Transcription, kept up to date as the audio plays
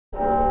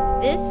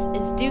This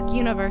is Duke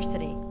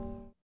University.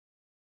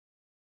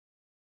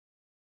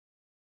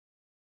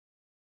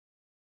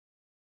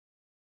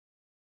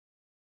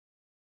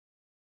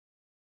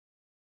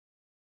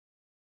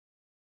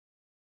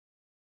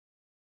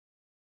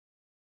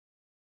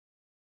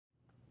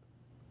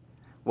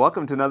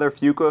 Welcome to another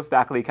Fuqua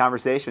Faculty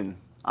Conversation.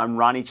 I'm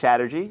Ronnie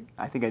Chatterji.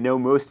 I think I know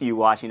most of you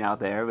watching out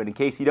there, but in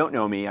case you don't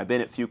know me, I've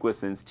been at Fuqua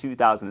since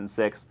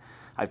 2006.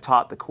 I've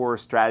taught the core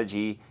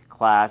strategy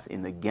class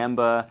in the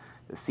Gemba,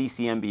 the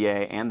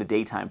CCMBA, and the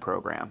daytime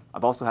program.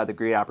 I've also had the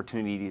great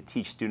opportunity to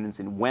teach students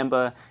in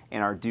Wemba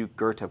and our Duke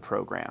Goethe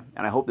program.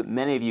 And I hope that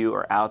many of you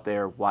are out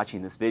there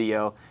watching this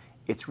video.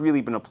 It's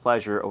really been a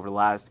pleasure over the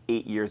last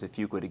 8 years at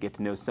Fuqua to get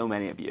to know so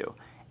many of you.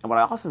 And what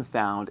I often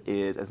found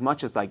is, as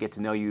much as I get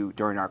to know you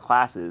during our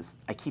classes,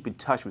 I keep in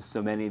touch with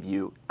so many of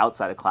you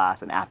outside of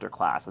class and after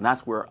class, and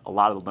that's where a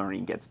lot of the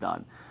learning gets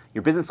done.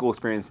 Your business school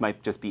experience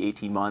might just be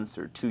 18 months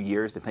or 2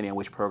 years, depending on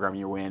which program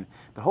you're in,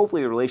 but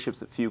hopefully the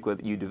relationships at Fuqua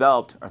that you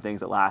developed are things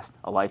that last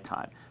a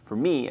lifetime. For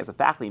me, as a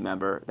faculty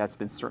member, that's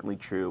been certainly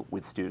true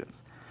with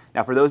students.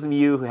 Now, for those of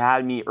you who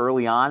had me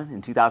early on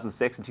in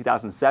 2006 and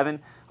 2007,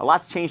 a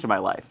lot's changed in my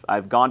life.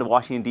 I've gone to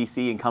Washington,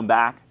 D.C. and come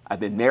back. I've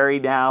been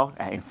married now,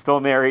 I'm still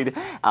married,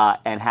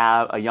 and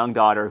have a young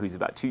daughter who's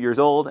about 2 years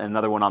old and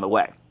another one on the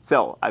way.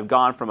 So I've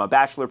gone from a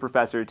bachelor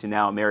professor to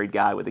now a married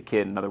guy with a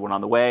kid, another one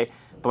on the way.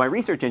 But my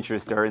research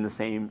interests are in the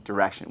same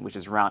direction, which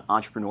is around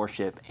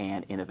entrepreneurship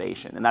and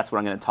innovation. And that's what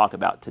I'm going to talk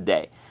about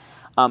today.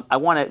 I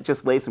want to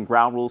just lay some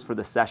ground rules for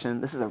this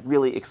session. This is a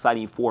really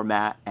exciting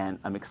format, and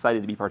I'm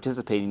excited to be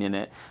participating in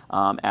it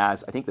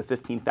as I think the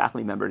 15th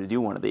faculty member to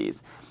do one of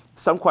these.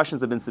 Some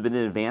questions have been submitted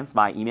in advance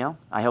by email.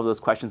 I have those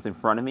questions in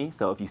front of me,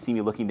 so if you see me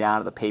looking down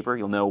at the paper,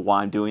 you'll know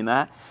why I'm doing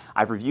that.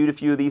 I've reviewed a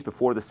few of these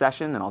before the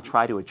session, and I'll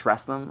try to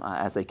address them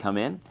as they come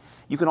in.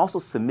 You can also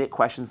submit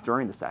questions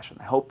during the session.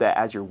 I hope that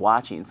as you're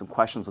watching, some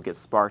questions will get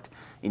sparked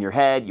in your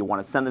head. You'll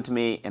want to send them to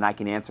me, and I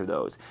can answer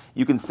those.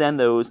 You can send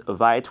those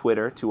via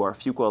Twitter to our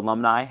Fuqua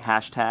alumni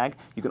hashtag.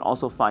 You can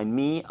also find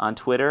me on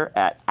Twitter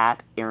at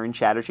Aaron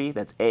Chatterji.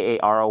 That's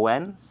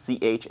AARON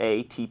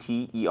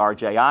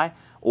CHATTERJI.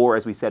 Or,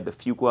 as we said, the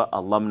Fuqua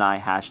alumni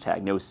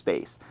hashtag, no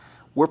space.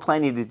 We're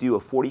planning to do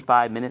a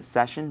 45-minute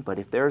session, but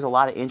if there's a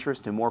lot of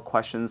interest and more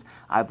questions,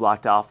 I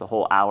blocked off the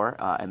whole hour,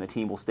 and the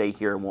team will stay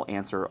here and we'll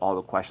answer all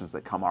the questions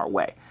that come our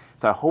way.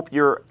 So I hope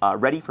you're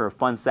ready for a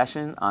fun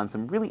session on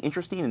some really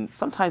interesting and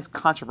sometimes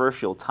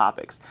controversial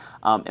topics.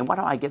 And why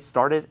don't I get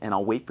started, and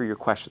I'll wait for your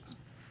questions.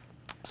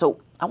 So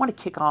I want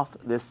to kick off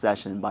this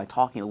session by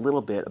talking a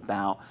little bit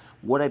about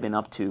what I've been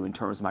up to in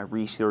terms of my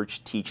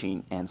research,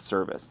 teaching, and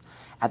service.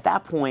 At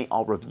that point,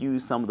 I'll review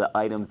some of the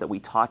items that we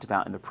talked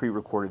about in the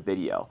pre-recorded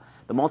video.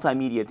 The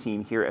multimedia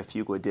team here at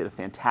Fuqua did a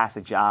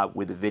fantastic job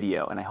with the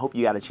video, and I hope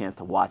you got a chance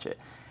to watch it.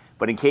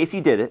 But in case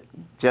you did it,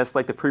 just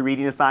like the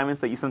pre-reading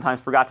assignments that you sometimes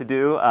forgot to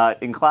do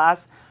in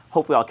class,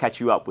 hopefully I'll catch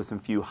you up with some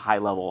few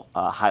high-level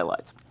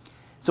highlights.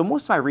 So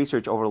most of my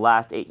research over the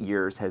last 8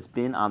 years has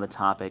been on the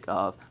topic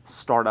of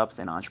startups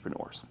and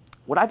entrepreneurs.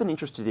 What I've been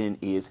interested in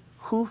is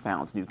who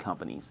founds new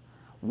companies,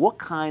 what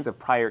kinds of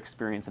prior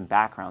experience and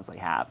backgrounds they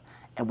have,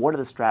 and what are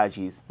the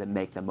strategies that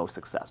make them most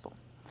successful.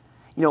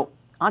 You know,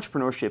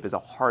 entrepreneurship is a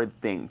hard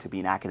thing to be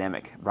an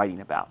academic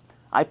writing about.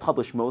 I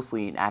publish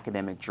mostly in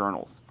academic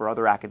journals for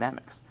other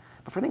academics.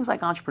 But for things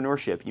like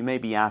entrepreneurship, you may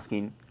be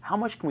asking, how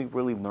much can we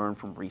really learn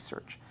from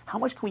research? How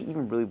much can we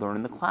even really learn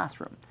in the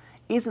classroom?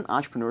 Isn't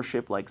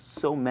entrepreneurship like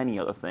so many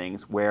other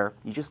things where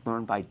you just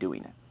learn by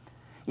doing it?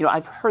 You know,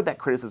 I've heard that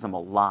criticism a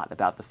lot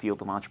about the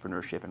field of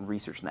entrepreneurship and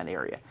research in that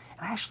area,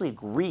 and I actually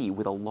agree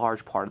with a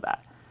large part of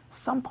that.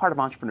 Some part of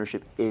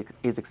entrepreneurship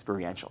is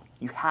experiential.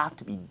 You have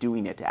to be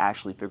doing it to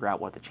actually figure out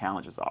what the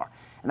challenges are.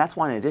 And that's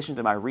why, in addition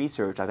to my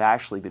research, I've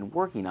actually been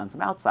working on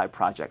some outside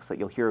projects that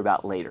you'll hear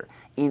about later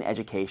in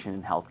education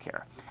and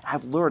healthcare.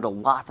 I've learned a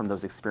lot from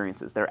those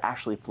experiences that are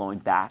actually flowing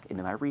back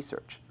into my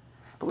research.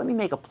 But let me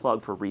make a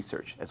plug for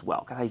research as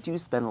well, because I do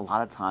spend a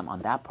lot of time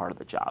on that part of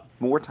the job,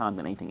 more time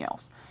than anything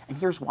else. And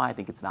here's why I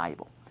think it's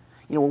valuable.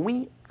 You know, when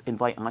we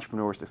invite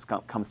entrepreneurs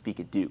to come speak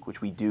at Duke,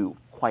 which we do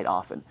quite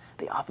often,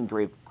 they often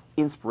give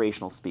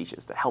inspirational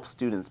speeches that help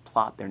students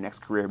plot their next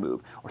career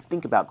move or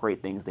think about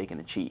great things they can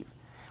achieve.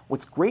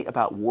 What's great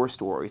about war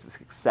stories of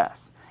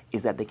success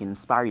is that they can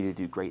inspire you to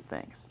do great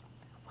things.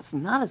 What's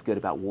not as good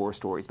about war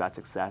stories about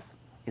success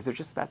is they're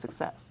just about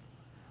success.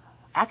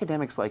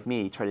 Academics like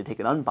me try to take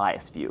an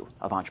unbiased view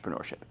of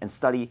entrepreneurship and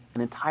study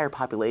an entire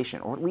population,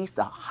 or at least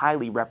a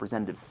highly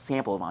representative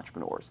sample of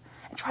entrepreneurs,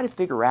 and try to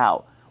figure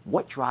out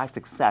what drives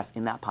success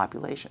in that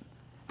population.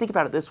 Think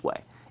about it this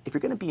way. If you're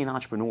going to be an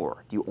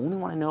entrepreneur, do you only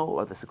want to know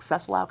about the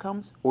successful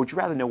outcomes, or would you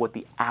rather know what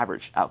the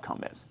average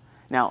outcome is?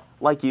 Now,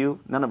 like you,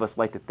 none of us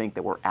like to think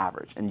that we're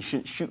average, and you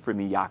shouldn't shoot for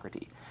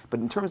mediocrity. But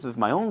in terms of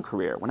my own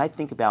career, when I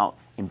think about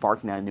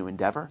embarking on a new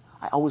endeavor,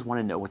 I always want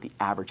to know what the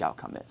average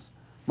outcome is.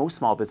 Most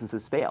small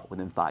businesses fail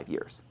within 5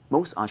 years.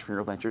 Most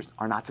entrepreneurial ventures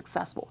are not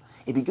successful.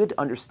 It'd be good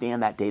to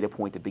understand that data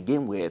point to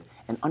begin with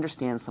and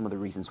understand some of the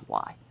reasons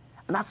why.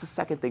 And that's the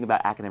second thing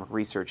about academic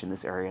research in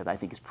this area that I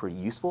think is pretty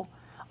useful.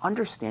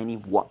 Understanding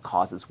what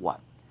causes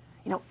what.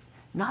 You know,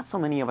 not so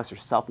many of us are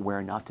self-aware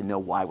enough to know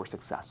why we're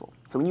successful.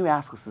 So when you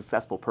ask a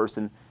successful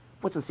person,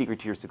 what's the secret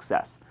to your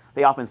success?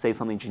 They often say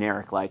something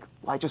generic like,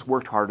 well, I just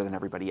worked harder than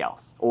everybody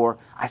else, or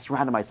I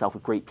surrounded myself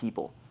with great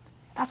people.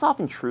 That's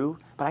often true,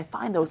 but I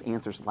find those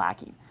answers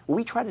lacking. What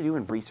we try to do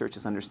in research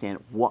is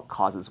understand what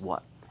causes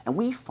what. And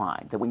we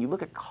find that when you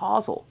look at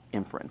causal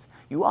inference,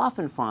 you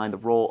often find the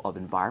role of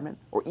environment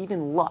or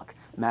even luck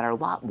matter a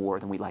lot more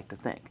than we like to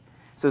think.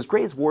 So as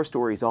great as war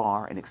stories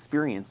are and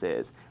experience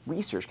is,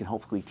 research can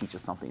hopefully teach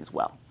us something as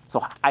well.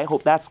 So I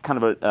hope that's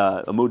kind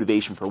of a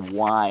motivation for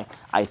why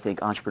I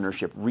think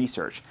entrepreneurship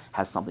research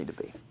has something to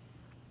be.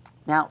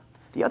 Now,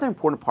 the other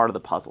important part of the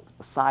puzzle,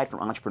 aside from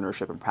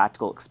entrepreneurship and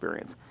practical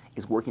experience,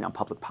 is working on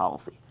public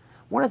policy.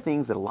 One of the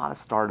things that a lot of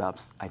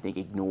startups, I think,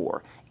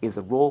 ignore is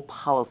the role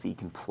policy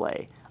can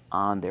play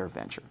on their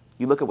venture.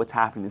 You look at what's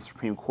happening in the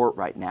Supreme Court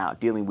right now,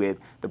 dealing with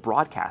the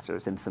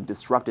broadcasters and some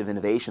disruptive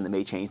innovation that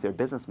may change their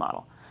business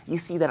model. You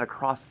see that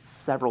across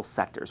several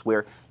sectors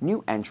where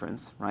new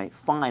entrants, right,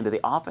 find that they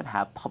often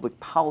have public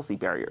policy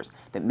barriers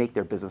that make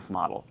their business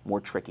model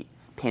more tricky.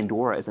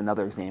 Pandora is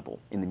another example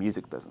in the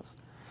music business.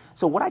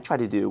 So what I tried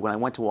to do when I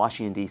went to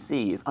Washington,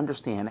 D.C. is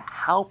understand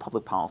how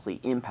public policy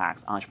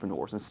impacts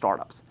entrepreneurs and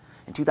startups.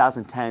 In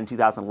 2010,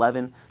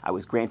 2011, I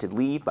was granted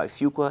leave by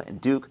Fuqua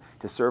and Duke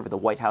to serve at the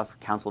White House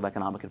Council of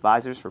Economic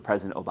Advisors for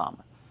President Obama.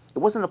 It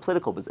wasn't a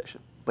political position,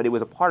 but it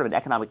was a part of an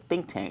economic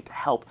think tank to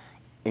help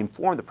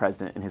inform the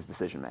president and his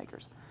decision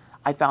makers.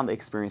 I found the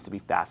experience to be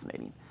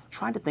fascinating.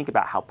 Trying to think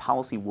about how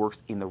policy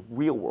works in the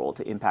real world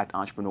to impact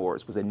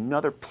entrepreneurs was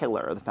another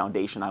pillar of the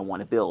foundation I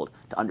want to build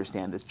to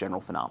understand this general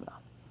phenomenon.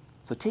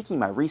 So taking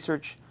my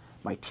research,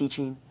 my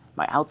teaching,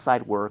 my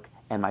outside work,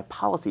 and my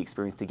policy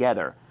experience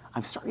together,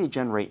 I'm starting to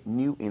generate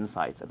new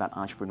insights about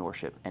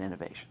entrepreneurship and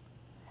innovation.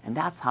 And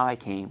that's how I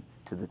came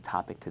to the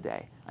topic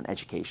today on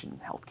education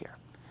and healthcare.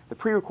 The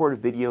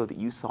pre-recorded video that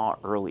you saw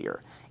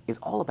earlier is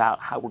all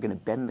about how we're going to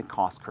bend the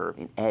cost curve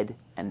in ed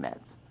and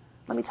meds.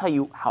 Let me tell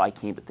you how I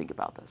came to think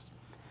about this.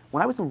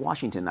 When I was in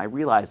Washington, I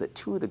realized that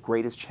two of the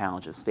greatest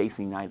challenges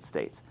facing the United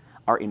States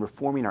are in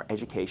reforming our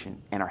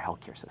education and our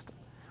healthcare system.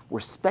 We're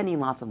spending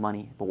lots of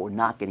money, but we're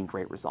not getting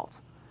great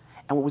results.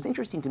 And what was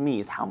interesting to me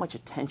is how much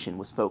attention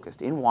was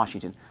focused in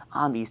Washington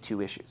on these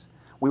two issues.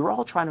 We were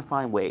all trying to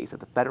find ways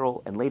at the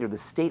federal and later the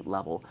state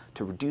level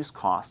to reduce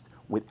costs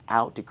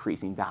without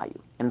decreasing value,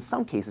 and in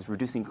some cases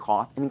reducing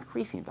cost and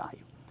increasing value.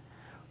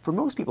 For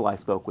most people I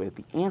spoke with,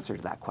 the answer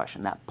to that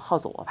question, that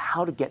puzzle of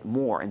how to get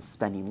more and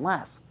spending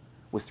less,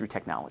 was through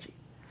technology.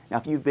 Now,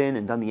 if you've been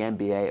and done the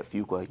MBA at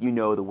Fuqua, you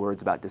know the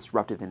words about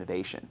disruptive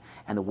innovation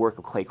and the work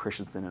of Clay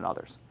Christensen and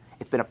others.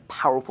 It's been a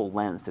powerful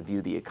lens to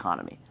view the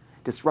economy.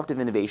 Disruptive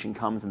innovation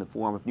comes in the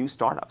form of new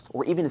startups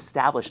or even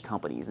established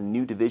companies and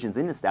new divisions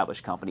in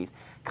established companies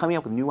coming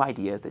up with new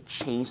ideas that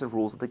change the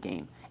rules of the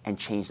game and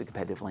change the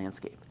competitive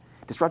landscape.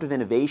 Disruptive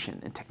innovation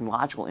and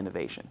technological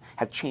innovation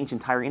have changed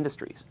entire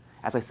industries.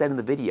 As I said in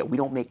the video, we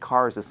don't make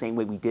cars the same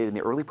way we did in the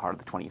early part of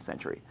the 20th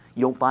century.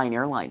 You don't buy an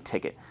airline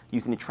ticket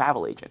using a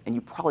travel agent, and you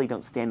probably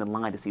don't stand in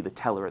line to see the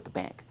teller at the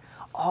bank.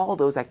 All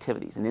those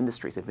activities and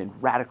industries have been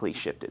radically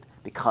shifted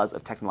because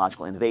of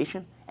technological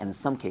innovation and, in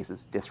some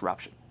cases,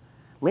 disruption.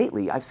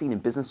 Lately, I've seen in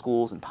business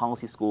schools and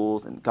policy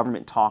schools and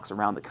government talks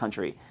around the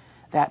country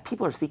that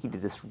people are seeking to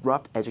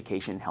disrupt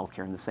education and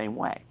healthcare in the same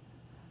way.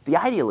 The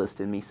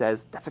idealist in me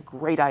says that's a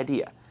great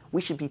idea.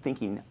 We should be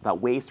thinking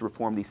about ways to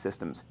reform these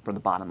systems from the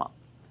bottom up.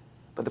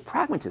 But the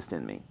pragmatist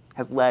in me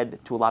has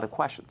led to a lot of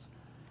questions.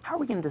 How are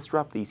we going to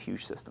disrupt these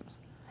huge systems?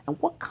 And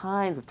what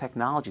kinds of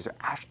technologies are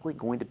actually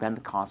going to bend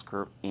the cost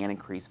curve and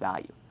increase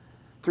value?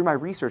 Through my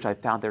research, I've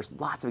found there's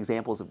lots of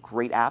examples of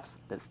great apps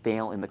that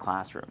fail in the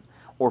classroom,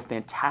 or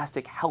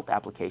fantastic health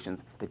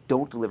applications that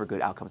don't deliver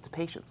good outcomes to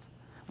patients.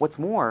 What's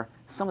more,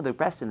 some of the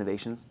best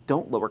innovations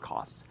don't lower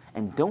costs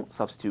and don't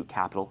substitute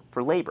capital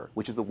for labor,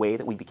 which is the way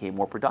that we became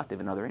more productive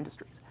in other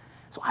industries.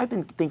 So I've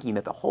been thinking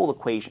that the whole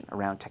equation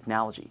around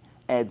technology,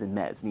 eds and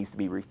meds needs to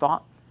be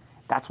rethought.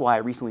 That's why I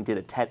recently did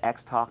a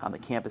TEDx talk on the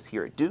campus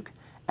here at Duke,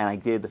 and I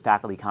did the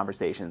faculty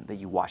conversation that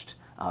you watched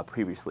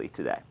previously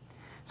today.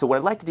 So what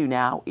I'd like to do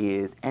now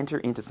is enter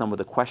into some of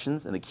the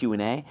questions in the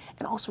Q&A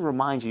and also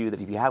remind you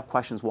that if you have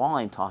questions while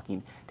I'm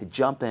talking, to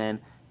jump in,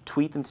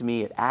 tweet them to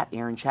me at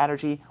Aaron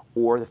Chatterji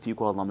or the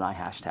Fuqua alumni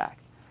hashtag.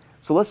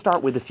 So let's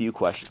start with a few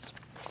questions.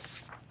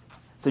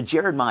 So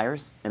Jared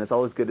Myers, and it's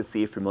always good to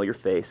see a familiar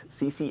face,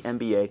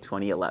 CCMBA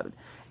 2011.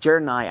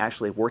 Jared and I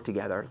actually worked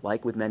together,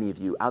 like with many of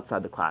you,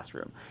 outside the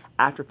classroom.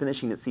 After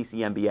finishing at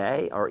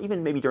CCMBA, or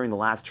even maybe during the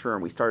last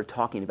term, we started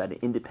talking about an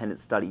independent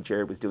study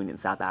Jared was doing in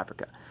South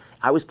Africa.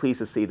 I was pleased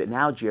to see that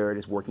now Jared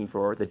is working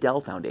for the Dell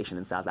Foundation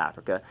in South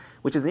Africa,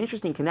 which is an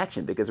interesting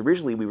connection because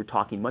originally we were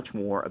talking much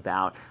more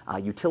about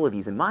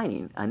utilities and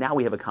mining, and now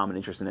we have a common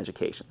interest in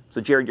education. So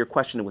Jared, your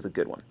question was a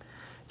good one.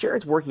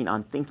 Jared's working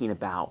on thinking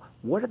about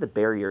what are the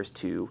barriers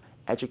to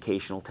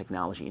educational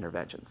technology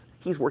interventions.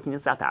 He's working in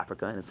South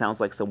Africa, and it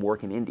sounds like some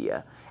work in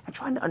India, and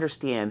trying to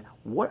understand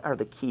what are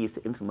the keys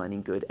to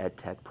implementing good ed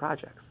tech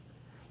projects.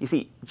 You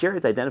see,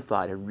 Jared's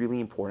identified a really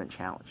important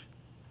challenge: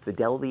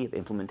 fidelity of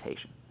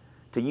implementation.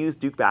 To use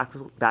Duke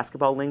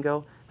basketball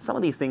lingo, some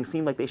of these things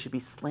seem like they should be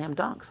slam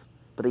dunks,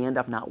 but they end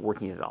up not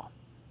working at all.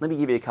 Let me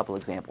give you a couple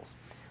examples.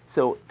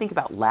 So think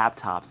about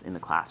laptops in the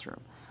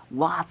classroom.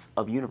 Lots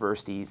of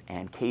universities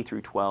and K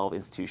through 12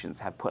 institutions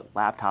have put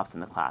laptops in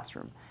the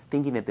classroom,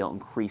 thinking that they'll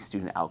increase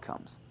student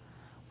outcomes.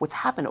 What's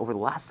happened over the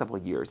last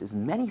several years is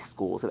many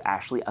schools have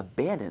actually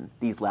abandoned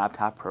these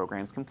laptop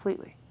programs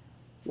completely.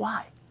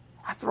 Why?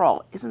 After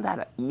all, isn't that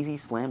an easy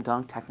slam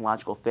dunk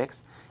technological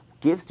fix?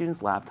 Give students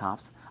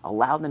laptops,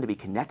 allow them to be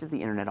connected to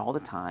the internet all the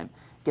time,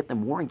 get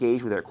them more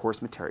engaged with their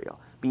course material,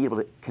 be able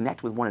to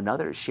connect with one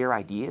another to share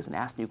ideas and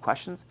ask new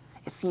questions.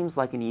 It seems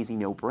like an easy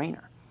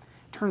no-brainer.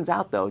 Turns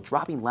out, though,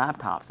 dropping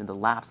laptops into the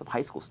laps of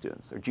high school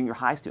students or junior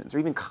high students or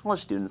even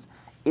college students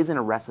isn't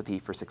a recipe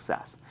for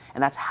success.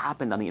 And that's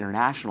happened on the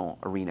international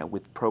arena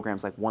with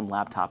programs like one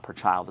laptop per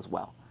child as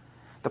well.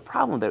 The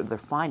problem that they're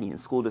finding in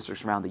school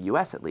districts around the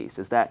US at least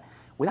is that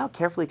without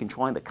carefully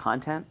controlling the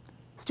content,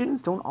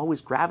 students don't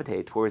always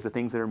gravitate towards the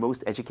things that are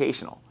most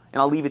educational.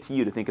 And I'll leave it to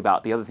you to think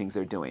about the other things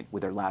they're doing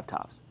with their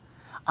laptops.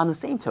 On the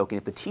same token,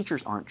 if the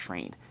teachers aren't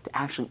trained to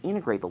actually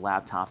integrate the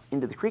laptops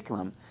into the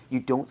curriculum, you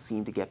don't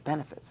seem to get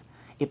benefits.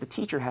 If the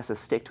teacher has to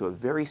stick to a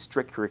very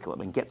strict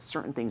curriculum and get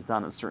certain things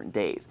done on certain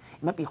days,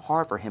 it might be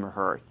hard for him or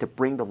her to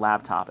bring the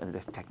laptop and the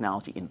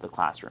technology into the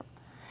classroom.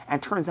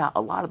 And it turns out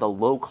a lot of the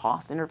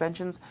low-cost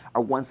interventions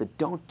are ones that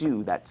don't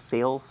do that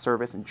sales,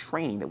 service, and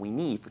training that we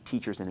need for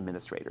teachers and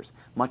administrators,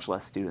 much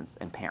less students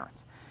and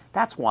parents.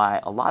 That's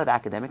why a lot of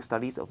academic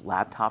studies of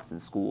laptops in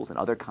schools and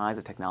other kinds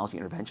of technology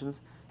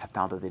interventions have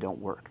found that they don't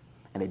work,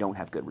 and they don't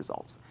have good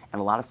results, and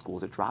a lot of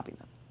schools are dropping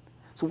them.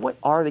 So what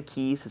are the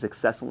keys to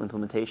successful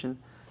implementation?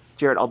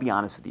 Jared, I'll be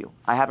honest with you.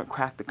 I haven't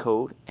cracked the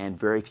code, and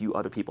very few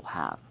other people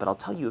have, but I'll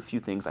tell you a few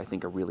things I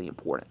think are really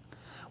important.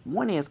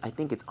 One is, I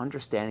think it's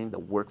understanding the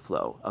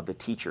workflow of the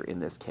teacher in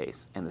this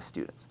case and the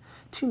students.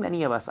 Too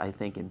many of us, I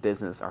think, in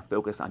business are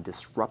focused on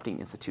disrupting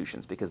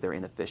institutions because they're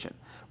inefficient,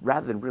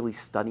 rather than really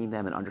studying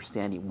them and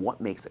understanding what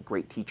makes a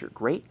great teacher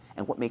great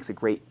and what makes a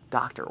great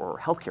doctor or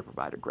healthcare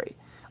provider great.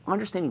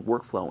 Understanding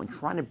workflow and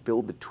trying to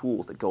build the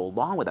tools that go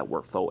along with that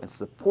workflow and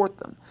support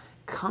them,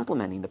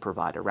 complementing the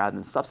provider rather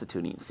than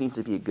substituting, seems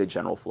to be a good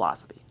general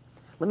philosophy.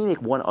 Let me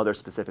make one other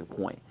specific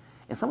point.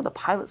 In some of the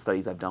pilot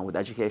studies I've done with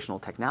educational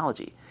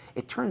technology,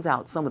 it turns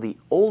out some of the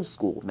old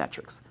school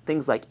metrics,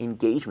 things like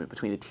engagement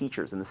between the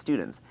teachers and the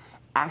students,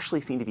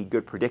 actually seem to be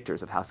good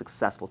predictors of how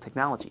successful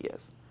technology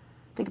is.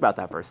 Think about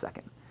that for a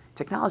second.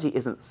 Technology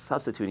isn't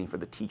substituting for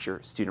the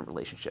teacher-student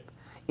relationship.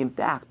 In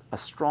fact, a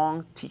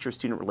strong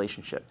teacher-student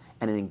relationship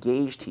and an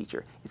engaged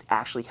teacher is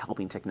actually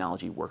helping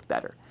technology work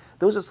better.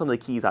 Those are some of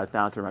the keys I've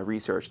found through my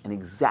research and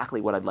exactly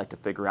what I'd like to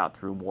figure out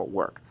through more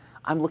work.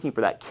 I'm looking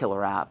for that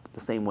killer app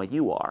the same way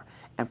you are.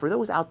 And for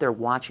those out there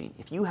watching,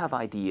 if you have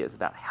ideas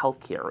about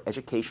healthcare or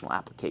educational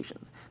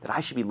applications that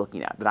I should be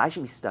looking at, that I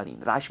should be studying,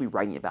 that I should be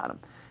writing about them,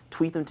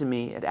 tweet them to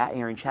me at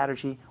Ronnie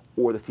Chatterji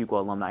or the Fuqua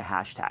alumni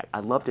hashtag.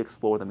 I'd love to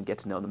explore them and get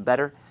to know them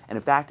better. And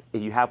in fact,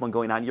 if you have one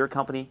going on in your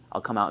company,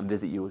 I'll come out and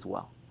visit you as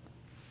well.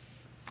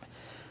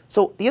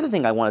 So the other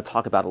thing I want to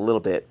talk about a little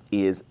bit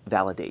is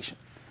validation.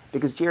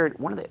 Because Jared,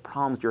 one of the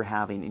problems you're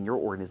having in your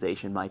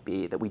organization might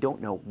be that we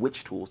don't know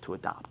which tools to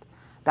adopt.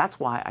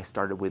 That's why I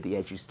started with the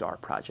EduStar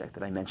project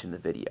that I mentioned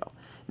in the video.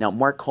 Now,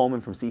 Mark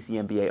Coleman from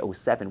CCMBA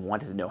 07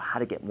 wanted to know how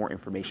to get more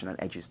information on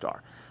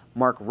EduStar.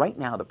 Mark, right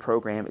now the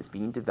program is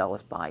being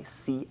developed by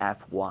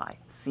CFY,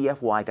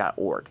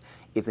 cfy.org.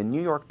 It's a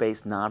New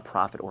York-based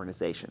nonprofit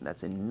organization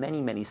that's in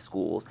many, many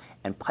schools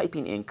and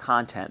piping in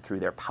content through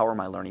their Power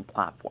My Learning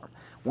platform.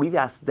 We've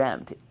asked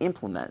them to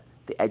implement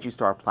the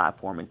EduStar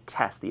platform and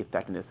test the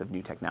effectiveness of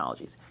new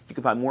technologies. You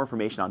can find more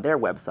information on their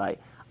website.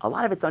 A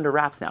lot of it's under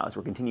wraps now as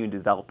we're continuing to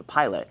develop the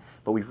pilot,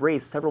 but we've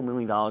raised several $1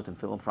 million in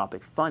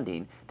philanthropic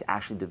funding to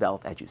actually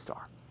develop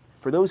EduStar.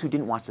 For those who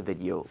didn't watch the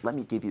video, let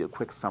me give you a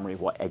quick summary of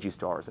what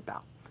EduStar is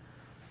about.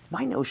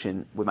 My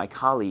notion with my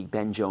colleague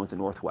Ben Jones at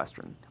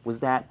Northwestern was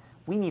that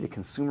we needed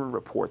consumer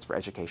reports for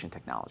education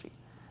technology.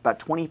 About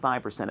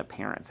 25% of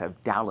parents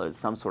have downloaded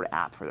some sort of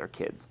app for their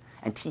kids,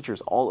 and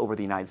teachers all over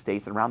the United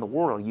States and around the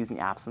world are using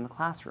apps in the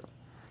classroom.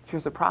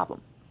 Here's the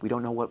problem. We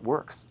don't know what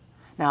works.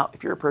 Now,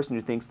 if you're a person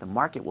who thinks the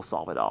market will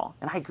solve it all,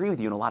 and I agree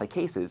with you in a lot of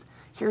cases,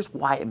 here's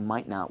why it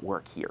might not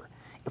work here.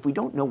 If we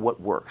don't know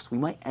what works, we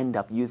might end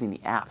up using the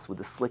apps with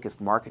the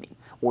slickest marketing,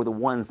 or the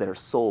ones that are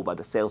sold by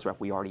the sales rep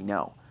we already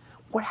know.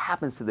 What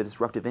happens to the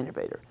disruptive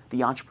innovator,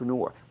 the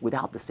entrepreneur,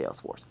 without the sales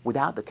force,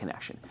 without the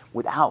connection,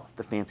 without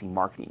the fancy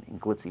marketing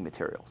and glitzy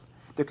materials?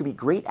 There could be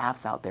great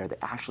apps out there that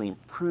actually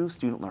improve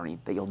student learning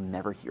that you'll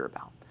never hear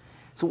about.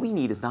 So what we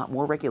need is not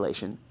more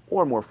regulation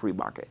or more free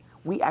market.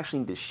 We actually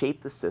need to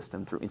shape the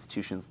system through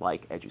institutions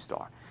like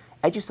EduStar.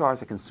 EduStar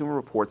is a consumer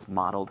reports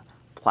modeled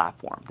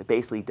platform that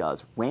basically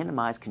does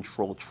randomized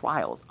controlled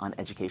trials on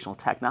educational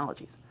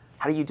technologies.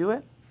 How do you do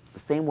it? The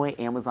same way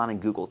Amazon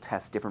and Google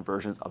test different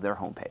versions of their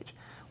homepage.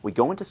 We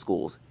go into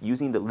schools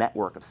using the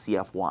network of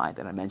CFY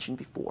that I mentioned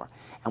before,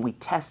 and we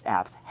test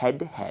apps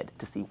head-to-head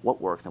to see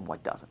what works and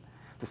what doesn't.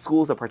 The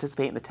schools that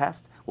participate in the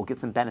test will get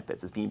some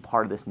benefits as being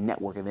part of this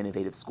network of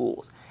innovative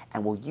schools,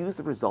 and will use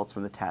the results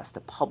from the test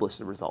to publish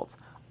the results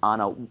on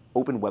an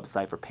open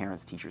website for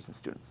parents, teachers, and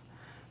students.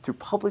 Through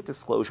public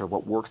disclosure of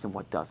what works and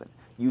what doesn't,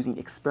 using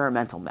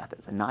experimental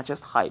methods and not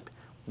just hype,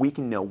 we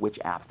can know which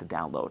apps to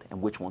download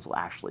and which ones will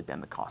actually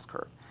bend the cost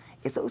curve.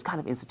 It's those kind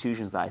of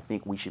institutions that I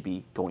think we should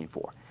be going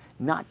for,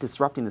 not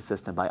disrupting the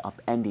system by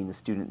upending the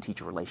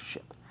student-teacher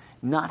relationship,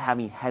 not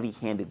having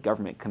heavy-handed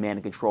government command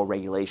and control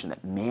regulation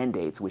that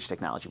mandates which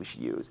technology we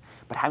should use,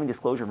 but having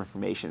disclosure of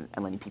information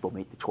and letting people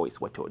make the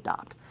choice what to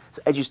adopt.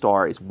 So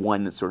EduStar is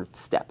one sort of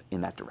step in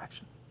that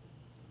direction.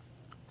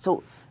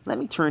 So let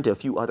me turn to a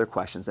few other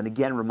questions, and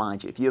again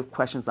remind you, if you have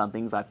questions on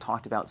things I've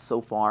talked about so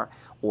far,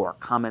 or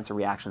comments or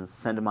reactions,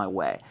 send them my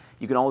way.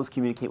 You can always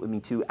communicate with me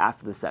too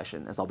after the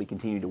session, as I'll be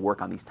continuing to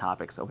work on these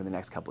topics over the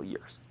next couple of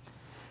years.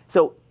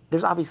 So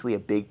there's obviously a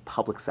big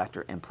public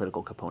sector and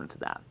political component to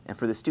that. And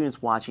for the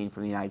students watching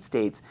from the United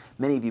States,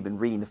 many of you have been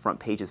reading the front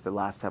pages for the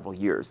last several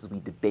years as we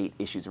debate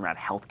issues around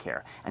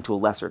healthcare and to a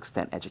lesser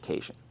extent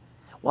education.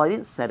 While I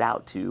didn't set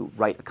out to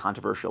write a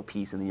controversial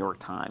piece in the New York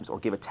Times or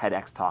give a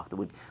TEDx talk that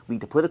would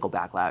lead to political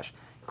backlash,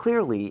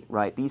 clearly,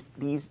 right,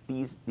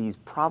 these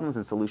problems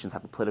and solutions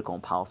have a political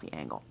and policy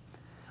angle.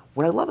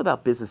 What I love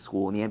about business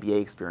school and the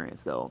MBA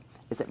experience, though,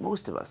 is that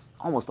most of us,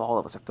 almost all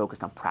of us, are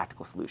focused on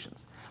practical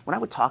solutions. When I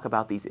would talk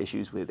about these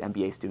issues with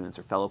MBA students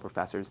or fellow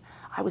professors,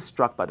 I was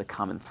struck by the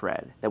common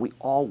thread that we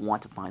all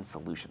want to find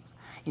solutions.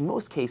 In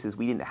most cases,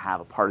 we didn't have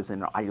a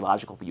partisan or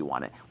ideological view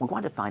on it. We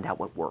wanted to find out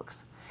what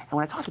works. And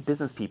when I talk to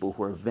business people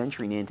who are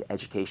venturing into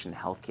education and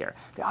healthcare,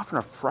 they often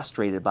are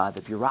frustrated by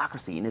the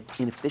bureaucracy and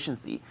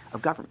inefficiency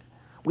of government.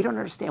 We don't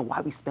understand why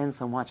we spend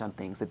so much on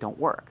things that don't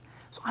work.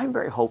 So I'm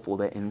very hopeful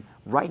that in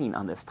writing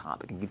on this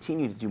topic and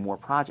continuing to do more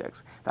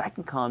projects, that I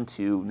can come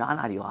to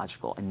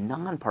non-ideological and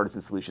non-partisan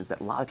solutions that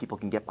a lot of people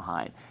can get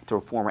behind to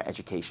reform our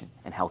education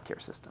and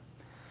healthcare system.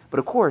 But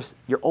of course,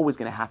 you're always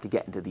going to have to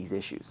get into these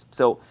issues.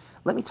 So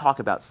let me talk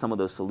about some of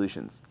those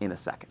solutions in a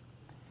second.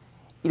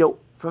 You know,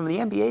 from the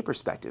MBA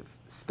perspective,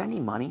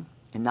 spending money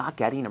and not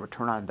getting a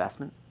return on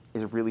investment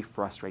is a really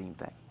frustrating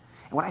thing.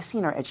 And what I see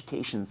in our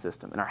education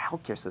system and our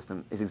healthcare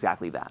system is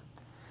exactly that.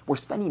 We're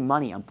spending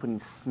money on putting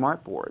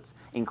smart boards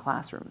in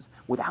classrooms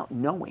without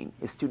knowing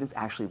if students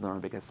actually learn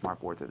because smart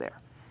boards are there.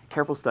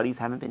 Careful studies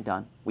haven't been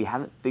done. We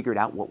haven't figured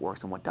out what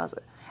works and what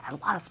doesn't. And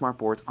a lot of smart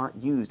boards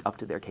aren't used up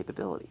to their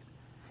capabilities.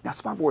 Now,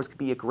 smart boards could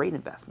be a great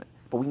investment,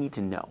 but we need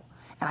to know.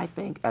 And I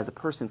think as a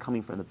person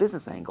coming from the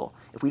business angle,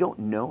 if we don't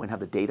know and have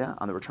the data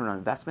on the return on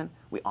investment,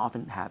 we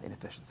often have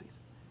inefficiencies.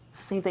 It's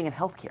the same thing in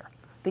healthcare.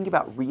 Think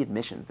about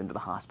readmissions into the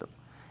hospital.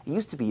 It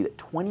used to be that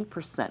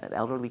 20% of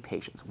elderly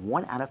patients,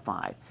 1 out of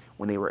 5,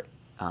 when they were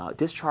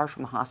discharged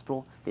from the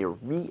hospital, they were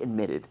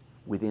readmitted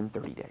within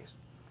 30 days.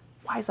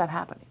 Why is that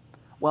happening?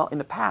 Well, in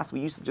the past,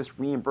 we used to just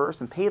reimburse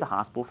and pay the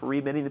hospital for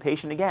readmitting the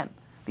patient again.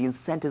 The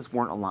incentives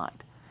weren't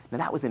aligned. Now,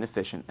 that was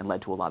inefficient and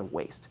led to a lot of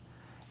waste.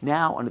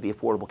 Now, under the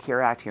Affordable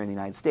Care Act here in the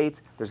United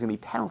States, there's going to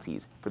be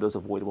penalties for those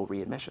avoidable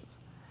readmissions.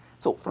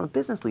 So from a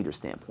business leader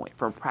standpoint,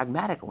 from a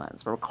pragmatic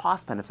lens, from a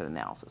cost-benefit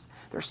analysis,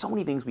 there are so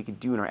many things we could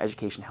do in our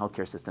education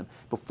healthcare system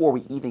before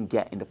we even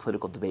get into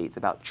political debates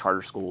about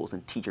charter schools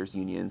and teachers'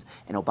 unions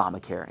and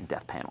Obamacare and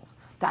death panels.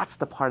 That's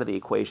the part of the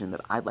equation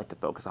that I'd like to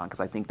focus on because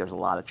I think there's a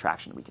lot of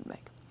traction we can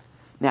make.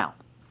 Now,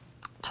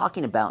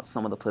 talking about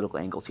some of the political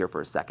angles here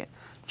for a second.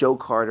 Joe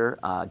Carter,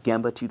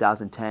 Gemba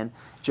 2010.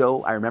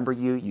 Joe, I remember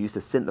you. You used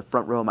to sit in the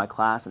front row of my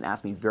class and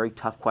ask me very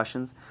tough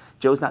questions.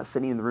 Joe's not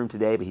sitting in the room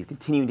today, but he's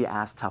continuing to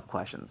ask tough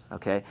questions,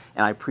 okay?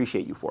 And I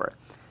appreciate you for it.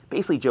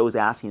 Basically, Joe's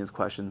asking this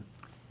question,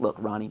 look,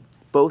 Ronnie,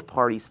 both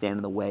parties stand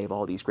in the way of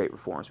all these great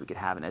reforms we could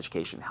have in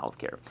education and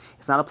healthcare.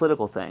 It's not a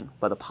political thing,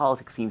 but the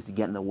politics seems to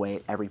get in the way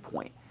at every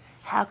point.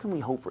 How can we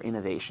hope for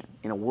innovation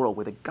in a world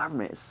where the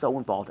government is so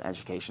involved in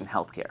education and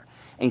healthcare?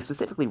 And he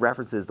specifically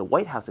references the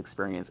White House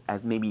experience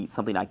as maybe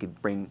something I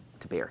could bring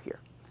to bear here.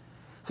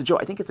 So Joe,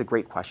 I think it's a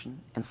great question,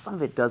 and some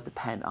of it does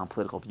depend on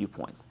political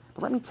viewpoints.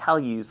 But let me tell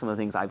you some of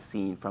the things I've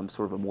seen from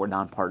sort of a more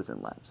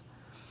nonpartisan lens.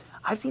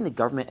 I've seen the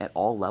government at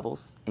all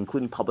levels,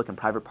 including public and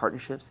private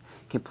partnerships,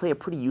 can play a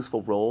pretty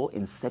useful role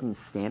in setting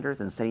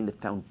standards and setting the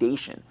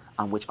foundation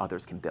on which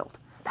others can build.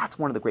 That's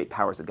one of the great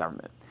powers of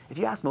government. If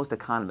you ask most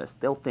economists,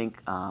 they'll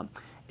think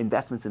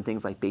investments in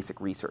things like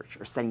basic research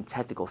or setting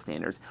technical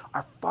standards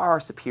are far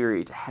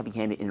superior to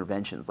heavy-handed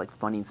interventions like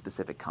funding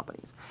specific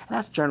companies. And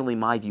that's generally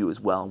my view as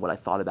well and what I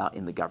thought about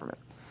in the government.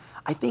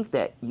 I think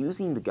that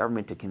using the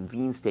government to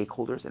convene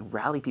stakeholders and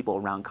rally people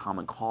around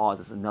common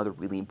cause is another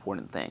really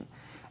important thing.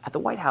 At the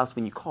White House,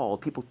 when you called,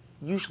 people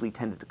usually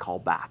tended to call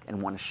back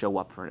and want to show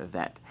up for an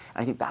event.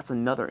 And I think that's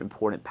another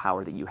important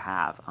power that you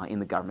have in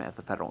the government at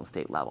the federal and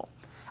state level.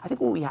 I think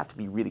what we have to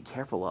be really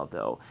careful of,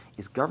 though,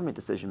 is government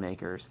decision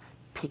makers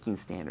picking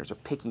standards or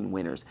picking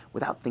winners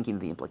without thinking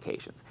of the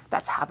implications.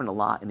 That's happened a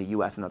lot in the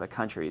US and other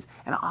countries,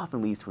 and it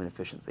often leads to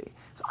inefficiency.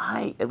 So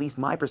at least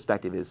my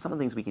perspective is some of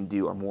the things we can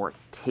do are more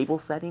table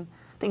setting,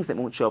 things that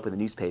won't show up in the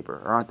newspaper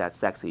or aren't that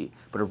sexy,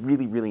 but are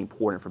really, really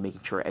important for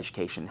making sure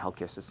education and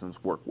healthcare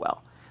systems work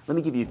well. Let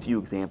me give you a few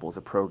examples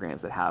of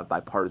programs that have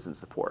bipartisan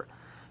support.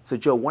 So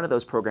Joe, one of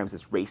those programs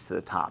is Race to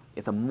the Top.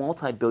 It's a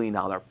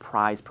multi-billion-dollar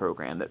prize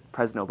program that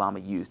President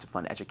Obama used to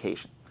fund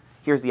education.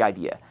 Here's the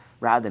idea.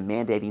 Rather than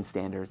mandating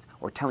standards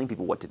or telling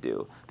people what to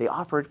do, they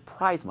offered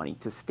prize money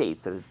to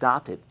states that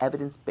adopted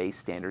evidence-based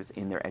standards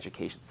in their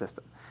education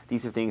system.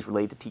 These are things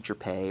related to teacher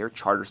pay or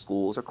charter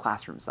schools or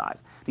classroom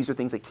size. These are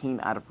things that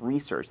came out of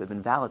research that have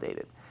been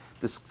validated.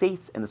 The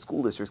states and the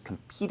school districts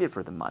competed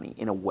for the money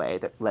in a way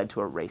that led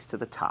to a race to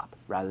the top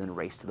rather than a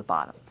race to the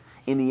bottom.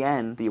 In the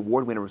end, the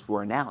award winners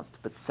were announced,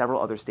 but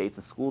several other states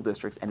and school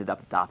districts ended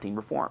up adopting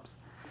reforms.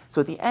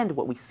 So at the end,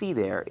 what we see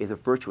there is a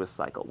virtuous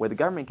cycle where the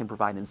government can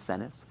provide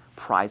incentives,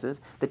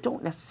 prizes that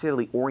don't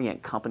necessarily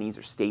orient companies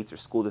or states or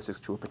school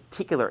districts to a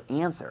particular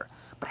answer,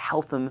 but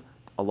help them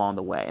along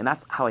the way. And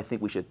that's how I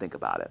think we should think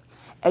about it.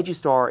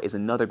 EduStar is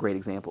another great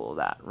example of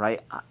that,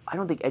 right? I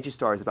don't think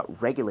EduStar is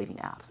about regulating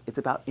apps. It's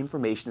about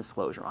information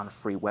disclosure on a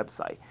free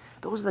website.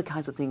 Those are the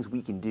kinds of things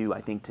we can do,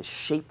 I think, to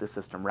shape the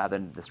system rather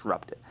than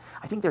disrupt it.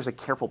 I think there's a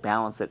careful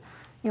balance that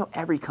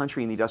every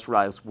country in the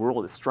industrialized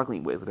world is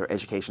struggling with their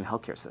education and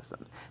healthcare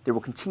systems. There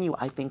will continue,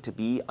 I think, to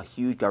be a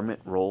huge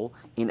government role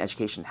in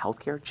education and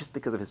healthcare just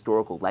because of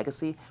historical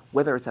legacy,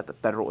 whether it's at the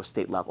federal or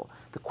state level.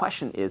 The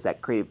question is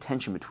that creative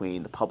tension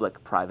between the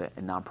public, private,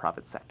 and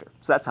nonprofit sector.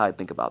 So that's how I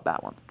think about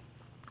that one.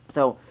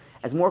 So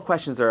as more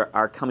questions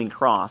are coming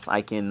across,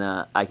 I can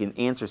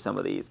answer some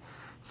of these.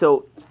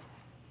 So,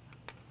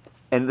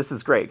 and this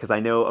is great because I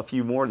know a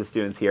few more of the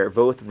students here.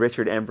 Both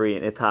Richard Embry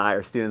and Itai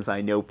are students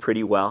I know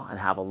pretty well and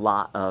have a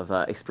lot of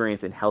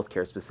experience in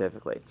healthcare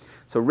specifically.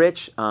 So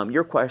Rich,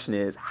 your question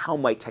is, how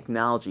might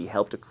technology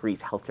help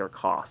decrease healthcare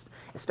costs,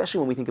 especially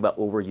when we think about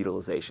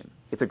overutilization?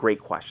 It's a great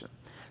question.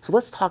 So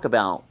let's talk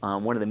about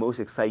one of the most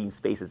exciting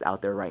spaces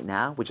out there right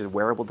now, which is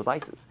wearable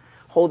devices.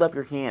 Hold up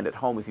your hand at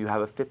home if you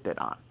have a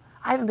Fitbit on.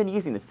 I haven't been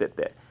using the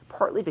Fitbit,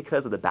 partly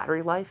because of the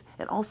battery life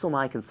and also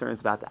my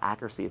concerns about the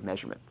accuracy of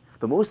measurement.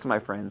 But most of my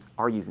friends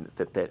are using the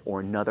Fitbit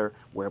or another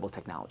wearable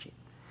technology.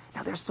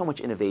 Now there's so much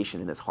innovation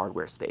in this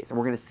hardware space, and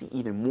we're going to see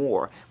even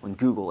more when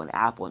Google and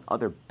Apple and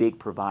other big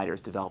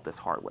providers develop this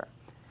hardware.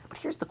 But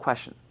here's the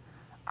question.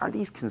 Are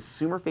these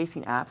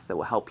consumer-facing apps that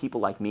will help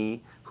people like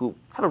me who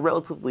have a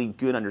relatively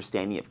good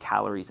understanding of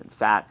calories and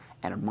fat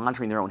and are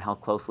monitoring their own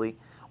health closely?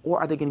 Or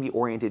are they going to be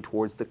oriented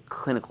towards the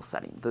clinical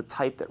setting, the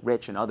type that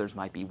Rich and others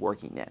might be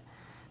working in?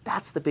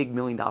 That's the big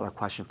million-dollar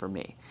question for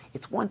me.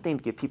 It's one thing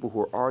to give people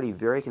who are already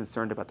very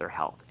concerned about their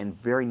health and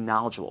very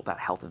knowledgeable about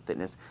health and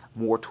fitness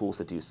more tools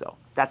to do so.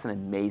 That's an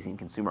amazing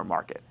consumer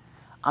market.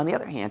 On the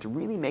other hand, to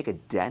really make a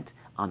dent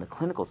on the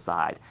clinical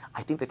side,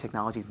 I think the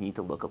technologies need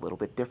to look a little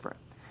bit different.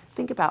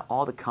 Think about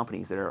all the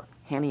companies that are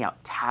handing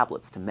out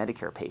tablets to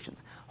Medicare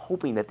patients,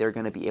 hoping that they're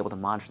going to be able to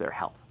monitor their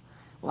health.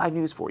 Well, I have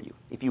news for you.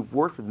 If you've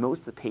worked with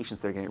most of the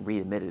patients that are getting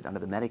readmitted under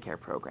the Medicare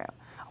program,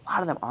 a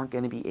lot of them aren't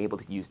going to be able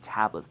to use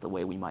tablets the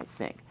way we might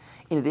think.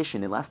 In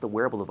addition, unless the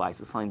wearable device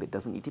is something that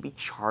doesn't need to be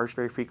charged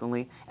very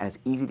frequently and is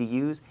easy to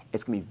use,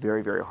 it's going to be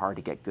very, very hard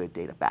to get good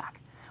data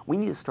back. We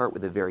need to start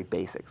with the very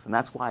basics, and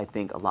that's why I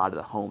think a lot of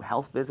the home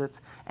health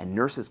visits and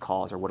nurses'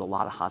 calls are what a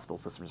lot of hospital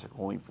systems are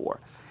going for.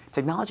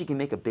 Technology can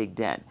make a big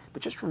dent,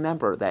 but just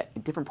remember that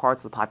in different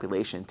parts of the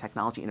population,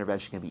 technology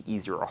intervention can be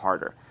easier or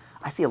harder.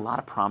 I see a lot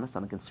of promise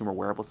on the consumer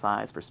wearable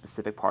side for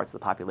specific parts of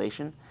the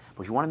population,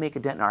 but if you want to make a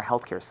dent in our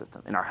healthcare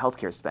system, in our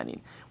healthcare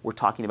spending, we're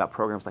talking about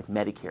programs like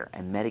Medicare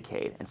and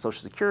Medicaid and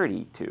Social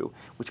Security too,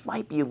 which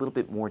might be a little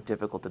bit more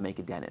difficult to make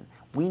a dent in.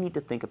 We need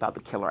to think about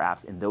the killer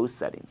apps in those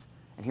settings.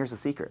 And here's the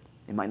secret.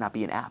 It might not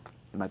be an app.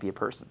 It might be a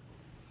person.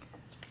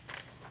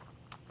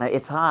 Now,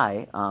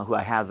 Itai, who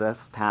I have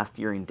this past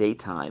year in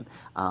daytime,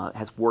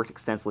 has worked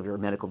extensively with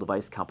medical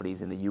device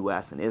companies in the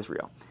US and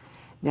Israel.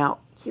 Now,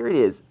 here it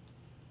is.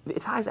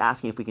 Itai is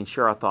asking if we can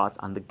share our thoughts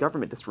on the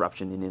government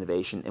disruption in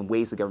innovation and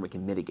ways the government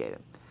can mitigate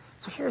it.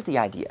 So here's the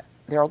idea.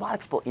 There are a lot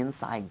of people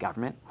inside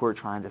government who are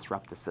trying to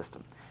disrupt the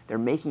system. They're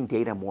making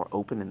data more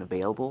open and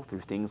available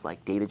through things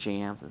like data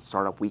jams and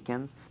startup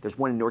weekends. There's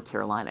one in North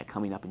Carolina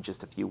coming up in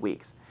just a few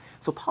weeks.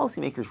 So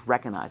policymakers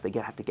recognize they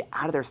have to get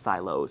out of their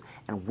silos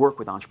and work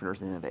with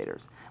entrepreneurs and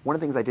innovators. One of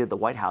the things I did at the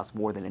White House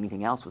more than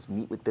anything else was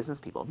meet with business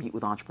people, meet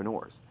with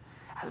entrepreneurs.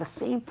 At the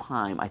same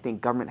time, I think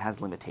government has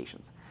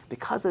limitations.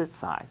 Because of its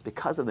size,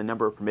 because of the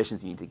number of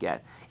permissions you need to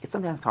get, it's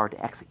sometimes hard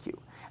to execute.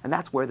 And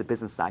that's where the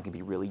business side can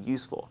be really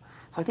useful.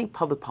 So I think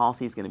public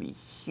policy is going to be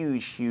a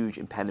huge, huge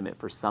impediment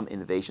for some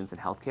innovations in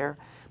healthcare.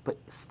 But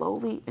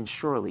slowly and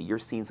surely, you're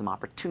seeing some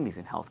opportunities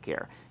in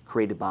healthcare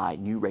created by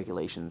new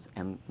regulations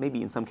and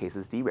maybe in some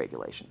cases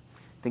deregulation.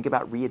 Think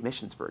about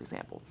readmissions, for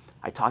example.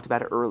 I talked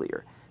about it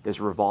earlier. There's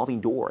a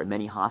revolving door in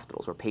many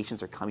hospitals where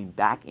patients are coming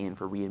back in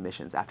for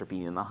readmissions after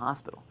being in the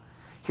hospital.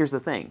 Here's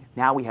the thing.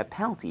 Now we have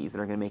penalties that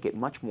are going to make it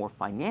much more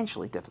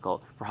financially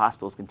difficult for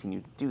hospitals to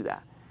continue to do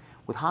that.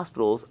 With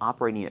hospitals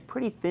operating at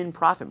pretty thin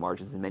profit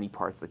margins in many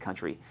parts of the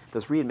country,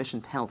 those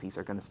readmission penalties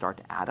are going to start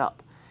to add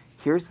up.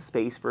 Here's the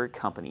space for a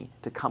company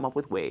to come up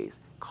with ways,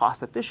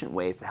 cost-efficient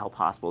ways to help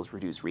hospitals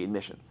reduce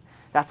readmissions.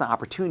 That's an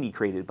opportunity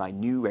created by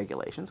new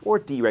regulations, or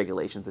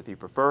deregulations if you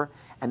prefer,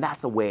 and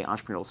that's a way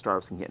entrepreneurial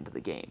startups can get into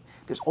the game.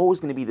 There's always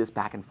going to be this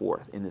back and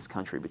forth in this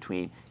country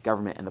between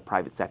government and the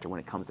private sector when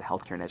it comes to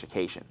healthcare and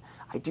education.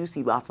 I do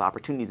see lots of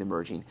opportunities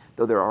emerging,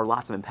 though there are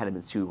lots of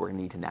impediments too we're going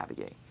to need to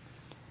navigate.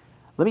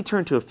 Let me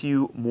turn to a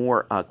few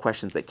more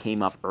questions that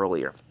came up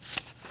earlier.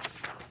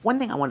 One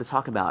thing I want to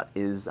talk about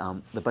is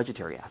the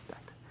budgetary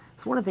aspect.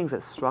 So one of the things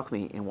that struck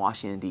me in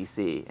Washington,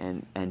 D.C.,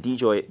 and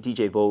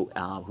DJ Vogt,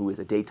 who is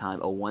a daytime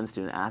 01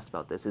 student, asked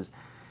about this, is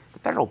the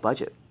federal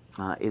budget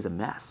is a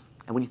mess.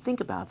 And when you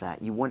think about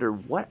that, you wonder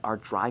what are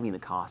driving the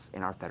costs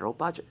in our federal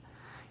budget.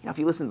 You know, if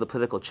you listen to the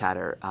political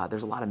chatter,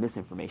 there's a lot of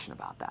misinformation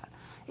about that.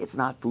 It's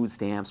not food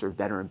stamps or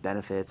veteran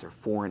benefits or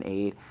foreign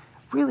aid.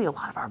 Really, a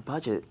lot of our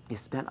budget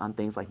is spent on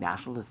things like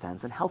national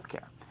defense and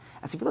healthcare.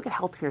 And so if you look at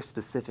healthcare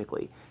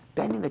specifically,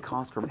 bending the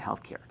cost curve in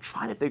healthcare,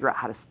 trying to figure out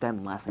how to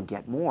spend less and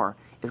get more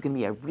is going to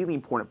be a really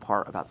important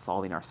part about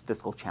solving our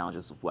fiscal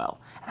challenges as well.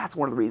 And that's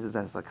one of the reasons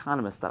as an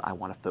economist that I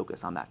want to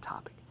focus on that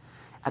topic.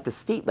 At the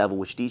state level,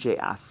 which DJ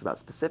asks about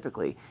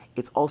specifically,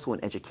 it's also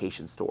an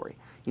education story.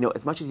 You know,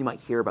 as much as you might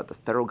hear about the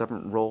federal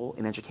government role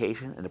in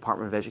education and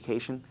Department of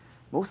Education,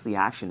 most of the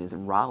action is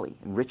in Raleigh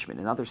and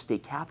Richmond and other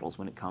state capitals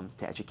when it comes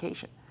to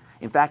education.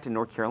 In fact, in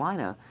North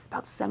Carolina,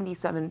 about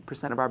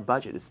 77% of our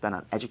budget is spent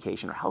on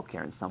education or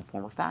healthcare in some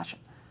form or fashion.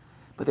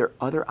 But there are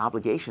other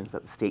obligations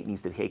that the state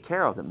needs to take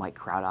care of that might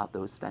crowd out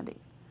those spending.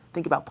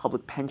 Think about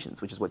public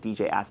pensions, which is what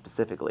DJ asked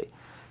specifically.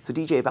 So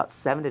DJ, about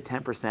 7 to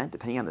 10%,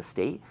 depending on the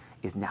state,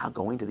 is now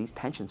going to these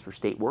pensions for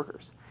state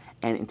workers.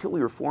 And until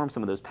we reform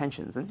some of those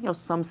pensions, and you know,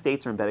 some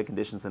states are in better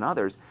conditions than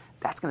others,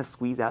 that's going to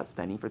squeeze out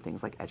spending for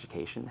things like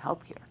education and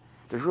healthcare.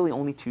 There's really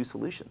only two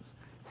solutions: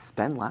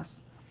 spend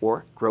less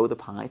or grow the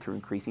pie through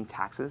increasing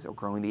taxes or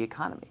growing the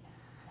economy.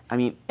 I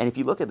mean, and if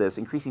you look at this,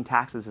 increasing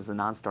taxes is a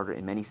non-starter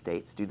in many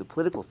states due to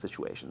political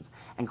situations,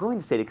 and growing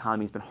the state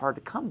economy has been hard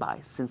to come by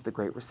since the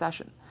Great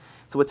Recession.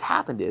 So what's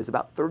happened is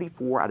about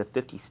 34 out of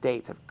 50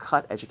 states have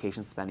cut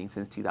education spending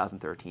since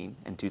 2013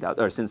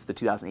 and since the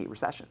 2008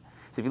 recession.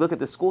 So if you look at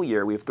this school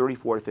year, we have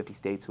 34 to 50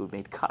 states who have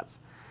made cuts.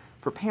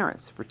 For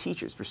parents, for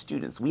teachers, for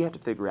students, we have to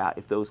figure out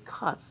if those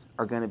cuts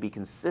are going to be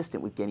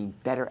consistent with getting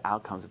better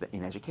outcomes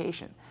in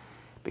education.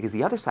 Because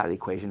the other side of the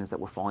equation is that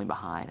we're falling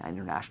behind on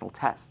international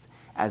tests.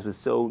 As was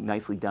so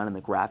nicely done in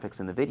the graphics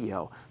in the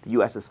video, the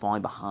U.S. is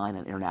falling behind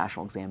on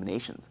international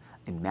examinations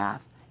in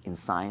math, in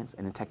science,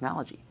 and in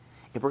technology.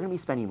 If we're going to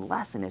be spending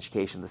less in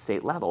education at the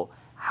state level,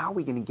 how are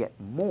we going to get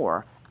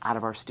more out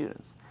of our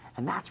students?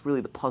 And that's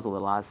really the puzzle that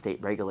a lot of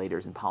state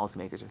regulators and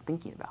policymakers are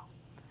thinking about.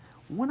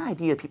 One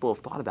idea people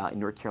have thought about in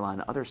North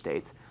Carolina and other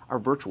states are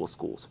virtual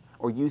schools,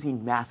 or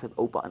using massive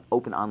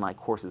open online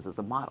courses as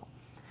a model.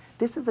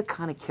 This is the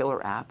kind of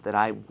killer app that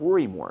I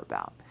worry more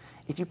about.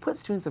 If you put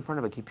students in front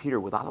of a computer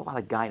without a lot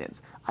of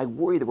guidance, I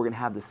worry that we're going to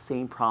have the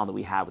same problem that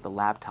we have with the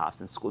laptops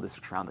in school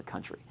districts around the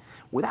country.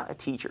 Without a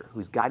teacher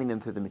who's guiding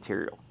them through the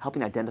material,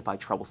 helping identify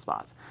trouble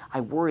spots,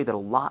 I worry that a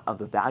lot of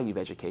the value of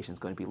education is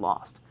going to be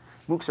lost.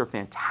 MOOCs are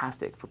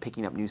fantastic for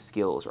picking up new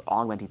skills or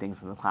augmenting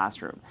things in the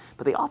classroom,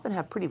 but they often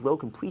have pretty low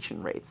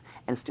completion rates,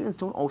 and students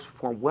don't always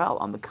perform well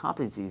on the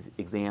competencies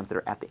exams that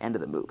are at the end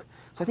of the MOOC.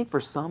 So I think for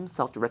some,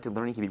 self-directed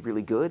learning can be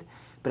really good,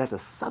 but as a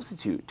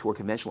substitute toward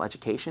conventional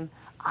education,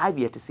 I've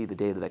yet to see the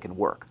data that can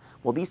work.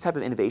 While these type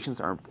of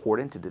innovations are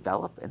important to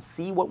develop and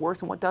see what works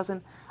and what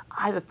doesn't,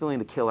 I have a feeling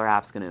the killer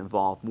app is going to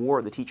involve more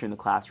of the teacher in the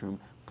classroom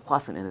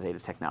plus an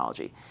innovative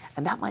technology.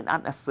 And that might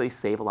not necessarily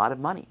save a lot of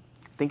money.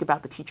 Think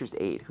about the teacher's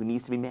aide who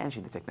needs to be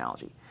managing the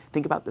technology.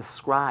 Think about the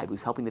scribe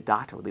who's helping the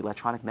doctor with the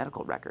electronic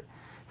medical record.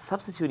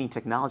 Substituting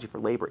technology for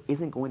labor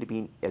isn't going to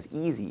be as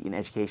easy in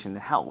education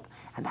and health,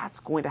 and that's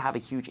going to have a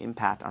huge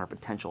impact on our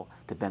potential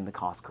to bend the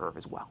cost curve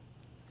as well.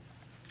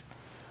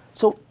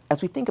 So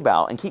as we think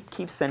about, and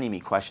keep sending me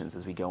questions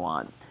as we go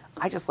on,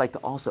 I just like to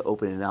also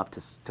open it up to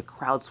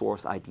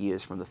crowdsource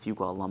ideas from the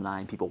Fuqua alumni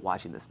and people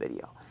watching this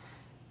video.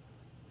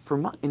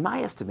 In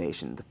my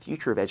estimation, the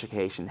future of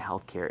education and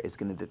healthcare is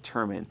going to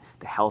determine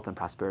the health and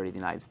prosperity of the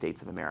United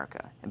States of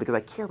America. And because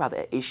I care about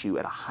that issue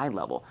at a high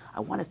level,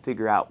 I want to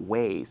figure out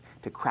ways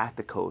to crack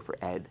the code for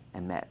ed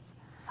and meds.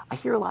 I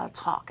hear a lot of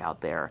talk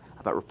out there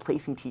about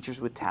replacing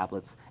teachers with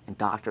tablets and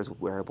doctors with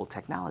wearable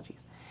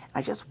technologies.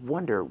 And I just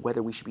wonder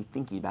whether we should be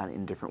thinking about it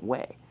in a different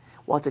way.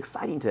 While it's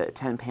exciting to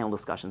attend panel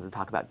discussions and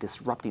talk about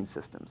disrupting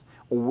systems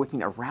or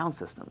working around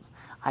systems,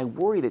 I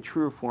worry that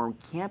true reform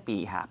can't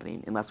be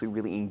happening unless we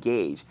really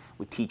engage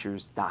with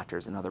teachers,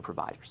 doctors, and other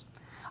providers.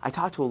 I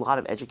talk to a lot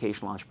of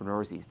educational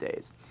entrepreneurs these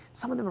days.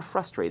 Some of them are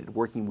frustrated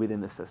working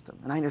within the system,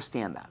 and I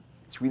understand that.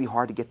 It's really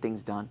hard to get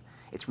things done.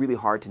 It's really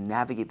hard to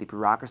navigate the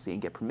bureaucracy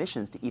and get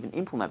permissions to even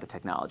implement the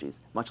technologies,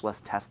 much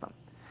less test them.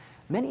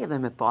 Many of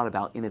them have thought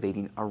about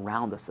innovating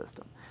around the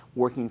system,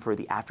 working for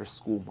the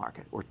after-school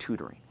market or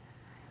tutoring.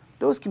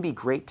 Those can be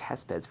great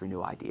test beds for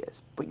new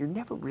ideas, but you're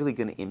never really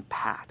going to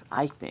impact,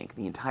 I think,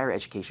 the entire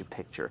education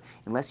picture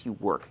unless you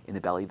work in the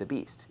belly of the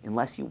beast,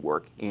 unless you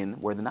work in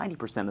where the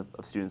 90%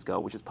 of students go,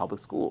 which is public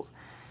schools.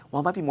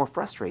 While it might be more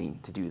frustrating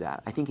to do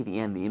that, I think in the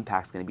end the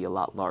impact's going to be a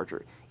lot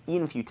larger,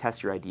 even if you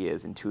test your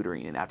ideas in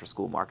tutoring and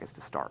after-school markets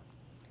to start.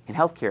 In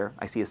healthcare,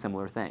 I see a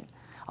similar thing.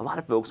 A lot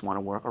of folks want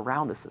to work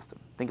around the system.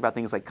 Think about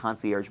things like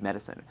concierge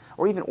medicine,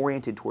 or even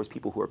oriented towards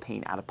people who are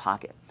paying out of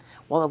pocket.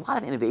 While a lot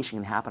of innovation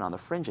can happen on the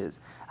fringes,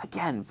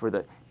 again, for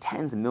the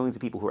tens of millions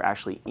of people who are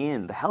actually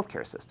in the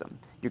healthcare system,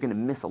 you're going to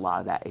miss a lot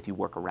of that if you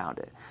work around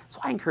it. So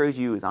I encourage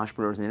you as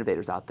entrepreneurs and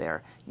innovators out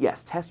there,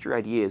 yes, test your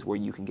ideas where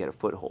you can get a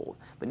foothold,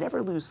 but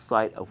never lose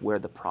sight of where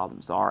the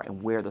problems are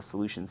and where the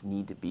solutions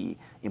need to be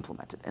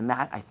implemented. And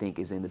that, I think,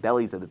 is in the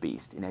bellies of the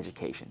beast in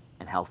education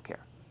and healthcare.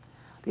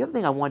 The other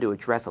thing I wanted to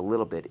address a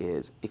little bit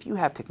is if you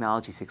have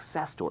technology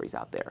success stories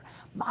out there,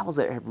 models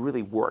that have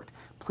really worked,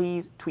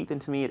 please tweet them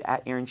to me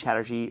at Ronnie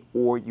Chatterji,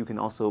 or you can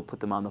also put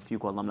them on the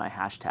Fuqua alumni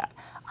hashtag.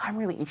 I'm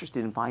really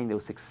interested in finding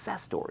those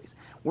success stories.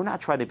 We're not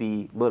trying to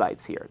be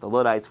Luddites here. The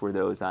Luddites were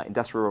those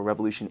Industrial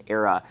Revolution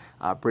era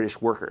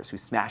British workers who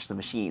smashed the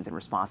machines in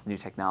response to new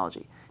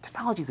technology.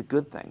 Technology is a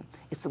good thing.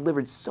 It's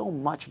delivered so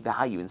much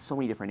value in so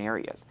many different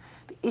areas.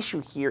 The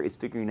issue here is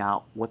figuring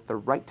out what the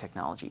right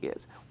technology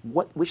is,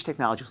 which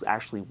technologies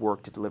actually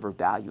work to deliver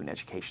value in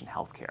education and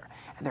healthcare.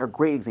 And there are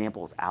great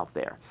examples out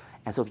there.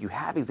 And so if you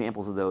have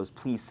examples of those,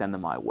 please send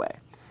them my way.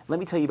 Let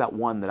me tell you about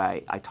one that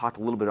I talked a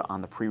little bit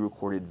on the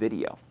pre-recorded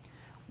video.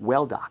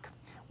 WellDoc.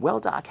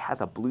 WellDoc has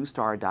a Blue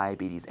Star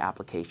diabetes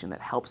application that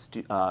helps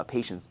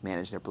patients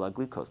manage their blood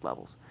glucose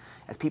levels.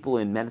 As people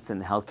in medicine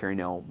and healthcare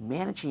know,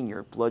 managing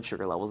your blood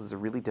sugar levels is a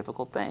really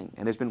difficult thing,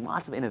 and there's been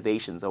lots of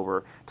innovations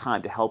over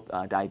time to help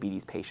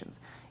diabetes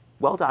patients.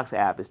 WellDoc's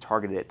app is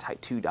targeted at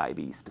type 2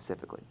 diabetes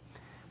specifically.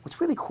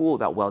 What's really cool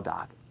about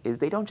WellDoc is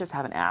they don't just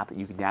have an app that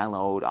you can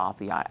download off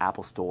the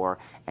Apple Store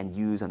and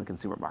use on the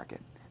consumer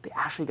market. They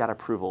actually got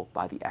approval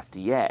by the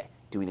FDA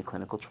doing a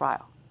clinical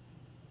trial.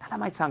 Now that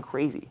might sound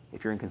crazy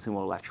if you're in consumer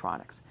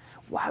electronics.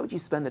 Why would you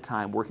spend the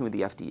time working with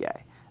the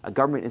FDA, a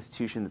government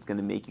institution that's going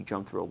to make you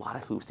jump through a lot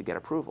of hoops to get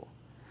approval?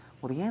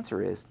 Well, the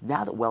answer is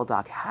now that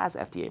WellDoc has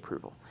FDA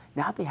approval,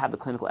 now that they have the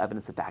clinical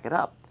evidence to back it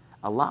up,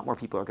 a lot more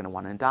people are going to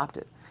want to adopt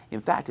it. In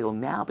fact, it'll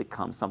now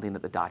become something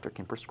that the doctor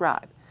can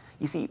prescribe.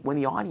 You see, when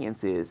the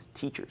audience is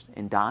teachers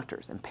and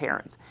doctors and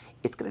parents,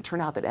 it's going to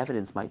turn out that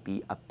evidence might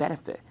be a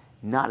benefit,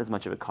 not as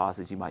much of a cost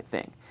as you might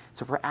think.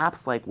 So for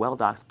apps like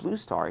WellDoc's Blue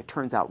Star, it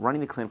turns out running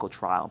the clinical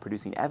trial and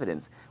producing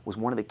evidence was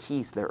one of the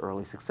keys to their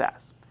early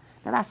success.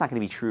 Now that's not going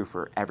to be true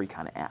for every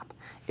kind of app.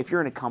 If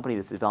you're in a company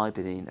that's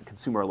developing a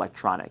consumer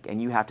electronic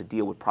and you have to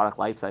deal with product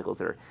life cycles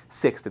that are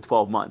 6 to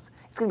 12 months,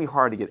 it's going to be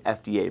hard to get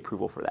FDA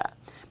approval for that.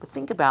 But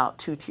think about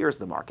two tiers of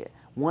the market.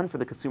 One for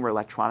the consumer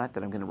electronic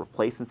that I'm going to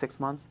replace in 6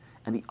 months,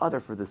 and the other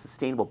for the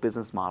sustainable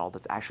business model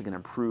that's actually going to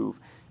improve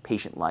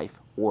patient life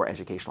or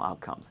educational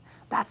outcomes.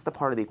 That's the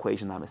part of the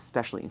equation that I'm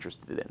especially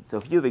interested in. So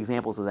if you have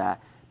examples of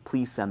that,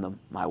 please send them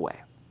my way.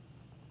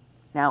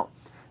 Now,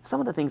 some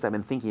of the things I've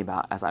been thinking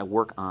about as I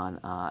work on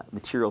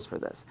materials for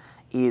this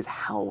is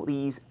how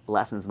these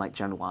lessons might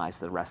generalize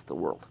to the rest of the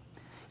world.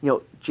 You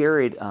know,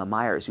 Jared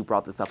Myers, who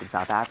brought this up in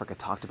South Africa,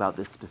 talked about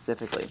this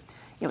specifically.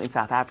 You know, in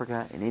South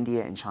Africa, in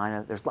India, in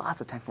China, there's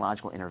lots of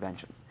technological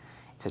interventions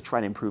to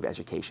try to improve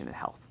education and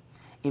health.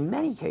 In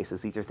many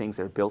cases, these are things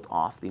that are built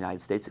off the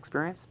United States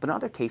experience, but in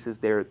other cases,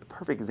 they're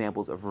perfect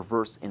examples of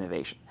reverse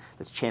innovation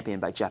that's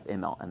championed by Jeff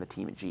Immelt and the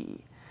team at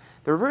GE.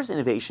 The reverse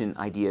innovation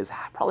ideas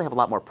probably have a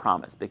lot more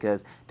promise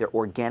because they're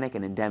organic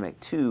and endemic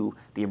to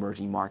the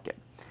emerging market.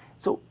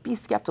 So be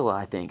skeptical,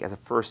 I think, as a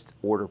first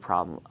order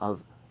problem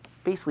of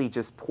basically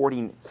just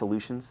porting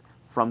solutions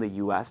from the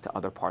US to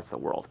other parts of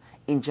the world.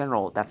 In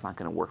general, that's not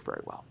going to work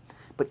very well.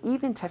 But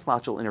even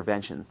technological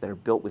interventions that are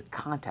built with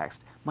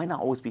context might not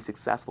always be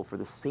successful for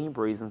the same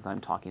reasons that I'm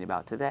talking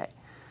about today.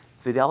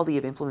 Fidelity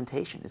of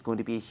implementation is going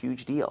to be a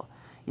huge deal.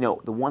 You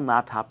know, the One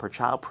Laptop Per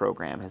Child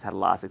program has had a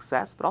lot of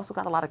success, but also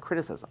got a lot of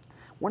criticism.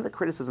 One of the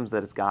criticisms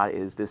that it's got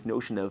is this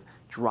notion of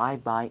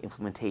drive-by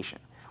implementation.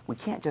 We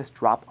can't just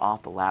drop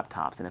off the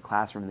laptops in a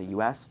classroom in the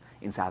US,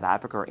 in South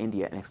Africa, or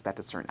India and expect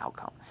a certain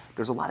outcome.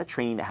 There's a lot of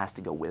training that has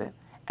to go with it,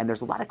 and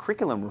there's a lot of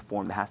curriculum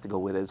reform that has to go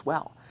with it as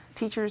well.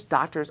 Teachers,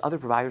 doctors, other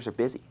providers are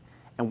busy,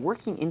 and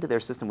working into their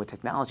system with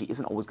technology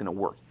isn't always going to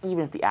work, even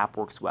if the app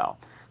works well.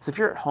 So if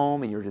you're at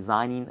home and you're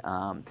designing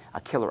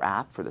a killer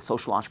app for the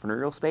social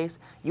entrepreneurial space,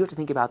 you have to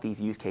think about these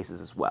use cases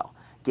as well.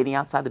 Getting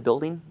outside the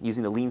building,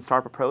 using the lean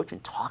startup approach,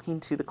 and talking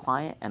to the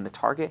client and the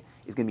target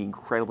is going to be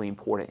incredibly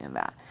important in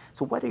that.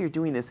 So whether you're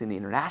doing this in the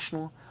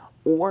international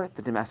or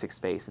the domestic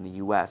space in the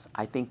US,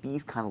 I think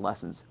these kind of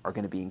lessons are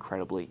going to be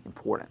incredibly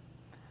important.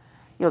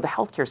 You know, the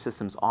healthcare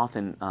systems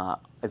often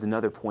is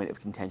another point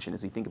of contention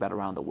as we think about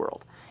around the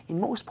world. In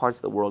most parts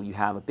of the world, you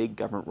have a big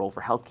government role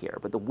for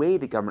healthcare, but the way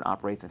the government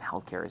operates in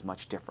healthcare is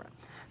much different.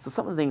 So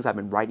some of the things I've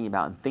been writing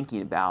about and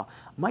thinking about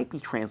might be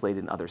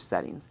translated in other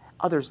settings.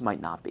 Others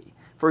might not be.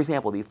 For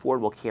example, the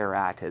Affordable Care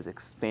Act has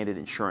expanded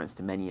insurance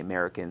to many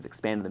Americans,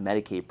 expanded the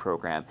Medicaid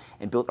program,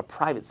 and built a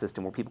private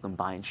system where people can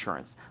buy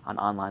insurance on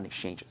online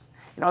exchanges.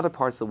 In other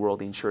parts of the world,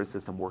 the insurance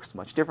system works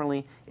much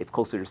differently. It's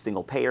closer to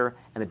single payer,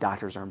 and the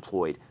doctors are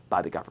employed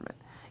by the government.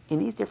 In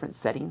these different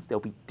settings,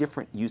 there'll be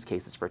different use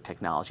cases for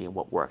technology and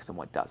what works and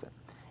what doesn't.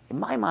 In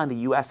my mind, the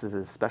US is an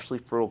especially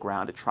fertile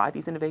ground to try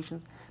these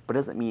innovations, but it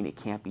doesn't mean it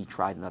can't be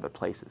tried in other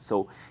places.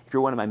 So if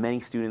you're one of my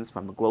many students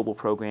from the global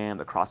program,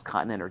 the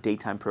cross-continent or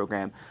daytime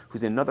program,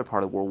 who's in another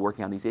part of the world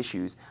working on these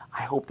issues,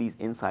 I hope these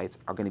insights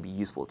are going to be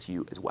useful to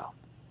you as well.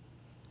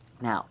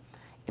 Now,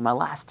 in my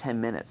last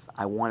 10 minutes,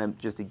 I want to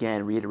just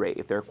again reiterate,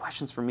 if there are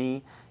questions for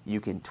me,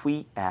 you can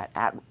tweet at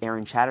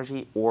Aaron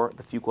Chatterji or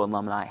the Fuqua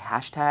Alumni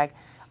hashtag.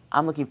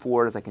 I'm looking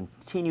forward as I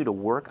continue to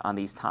work on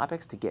these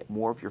topics to get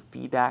more of your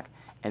feedback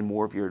and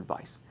more of your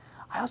advice.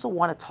 I also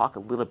want to talk a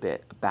little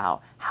bit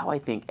about how I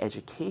think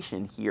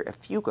education here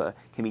at Fuqua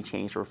can be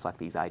changed to reflect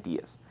these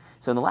ideas.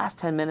 So in the last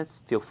 10 minutes,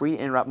 feel free to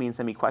interrupt me and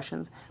send me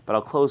questions, but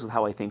I'll close with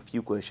how I think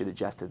Fuqua should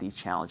adjust to these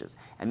challenges.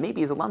 And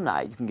maybe as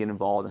alumni, you can get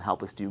involved and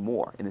help us do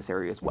more in this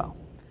area as well.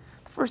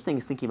 The first thing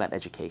is thinking about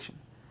education.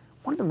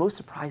 One of the most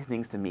surprising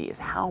things to me is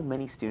how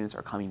many students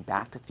are coming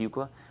back to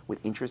Fuqua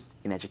with interest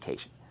in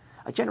education.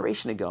 A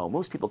generation ago,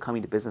 most people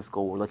coming to business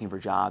school were looking for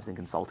jobs in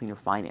consulting or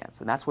finance,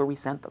 and that's where we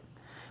sent them.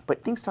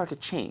 But things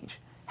started to change.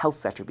 Health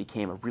sector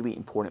became a really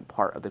important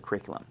part of the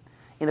curriculum.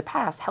 In the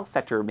past, health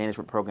sector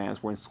management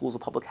programs were in schools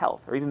of public health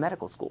or even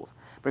medical schools.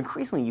 But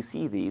increasingly, you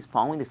see these,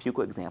 following the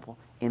Fuqua example,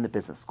 in the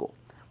business school.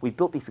 We've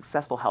built these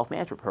successful health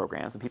management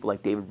programs, and people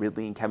like David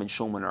Ridley and Kevin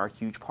Schulman are a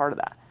huge part of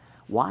that.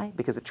 Why?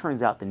 Because it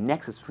turns out the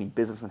nexus between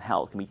business and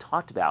health can be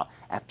talked about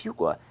at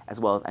Fuqua as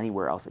well as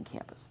anywhere else on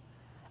campus.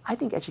 I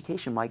think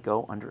education might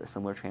go under a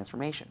similar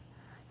transformation.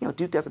 You know,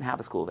 Duke doesn't have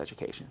a school of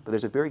education, but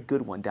there's a very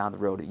good one down the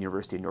road at the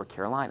University of North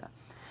Carolina.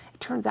 It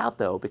turns out,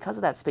 though, because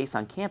of that space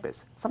on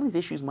campus, some of these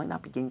issues might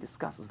not be getting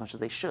discussed as much as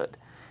they should.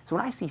 So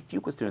when I see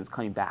Fuqua students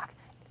coming back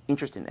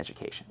interested in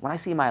education, when I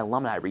see my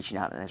alumni reaching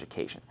out in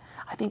education,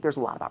 I think there's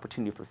a lot of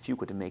opportunity for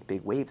Fuqua to make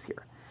big waves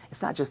here.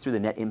 It's not just through the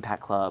Net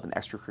Impact Club and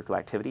extracurricular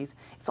activities,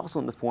 it's also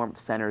in the form of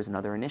centers and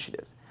other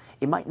initiatives.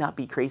 It might not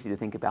be crazy to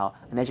think about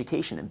an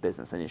education and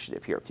business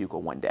initiative here at Fuqua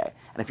one day.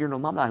 And if you're an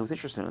alumni who's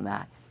interested in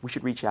that, we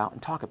should reach out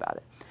and talk about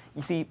it.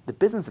 You see, the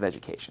business of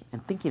education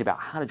and thinking about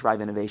how to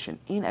drive innovation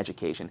in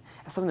education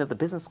is something that the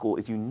business school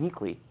is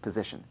uniquely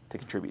positioned to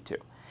contribute to.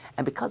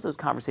 And because those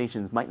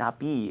conversations might not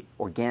be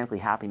organically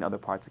happening in other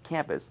parts of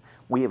campus,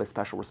 we have a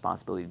special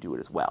responsibility to do it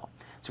as well.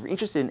 So if you're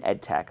interested in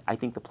ed tech, I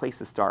think the place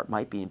to start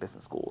might be in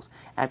business schools.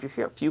 And if you're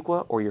here at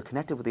Fuqua or you're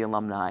connected with the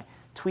alumni,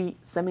 tweet,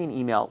 send me an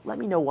email, let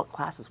me know what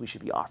classes we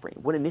should be offering,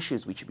 what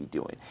initiatives we should be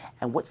doing,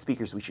 and what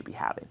speakers we should be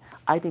having.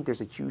 I think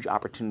there's a huge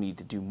opportunity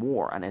to do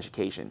more on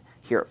education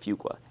here at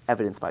Fuqua,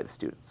 evidenced by the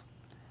students.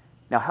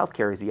 Now,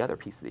 healthcare is the other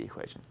piece of the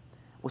equation.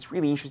 What's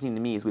really interesting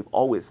to me is we've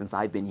always, since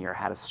I've been here,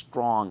 had a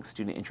strong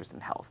student interest in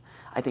health.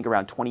 I think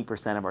around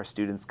 20% of our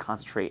students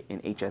concentrate in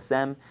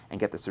HSM and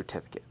get the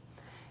certificate.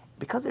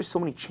 Because there's so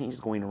many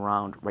changes going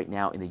around right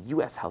now in the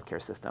US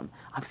healthcare system,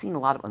 I'm seeing a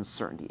lot of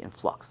uncertainty and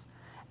flux.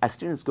 As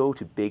students go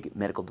to big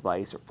medical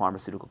device or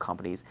pharmaceutical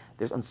companies,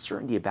 there's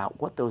uncertainty about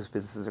what those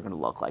businesses are going to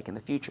look like in the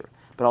future,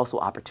 but also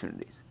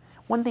opportunities.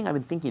 One thing I've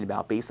been thinking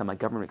about based on my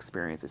government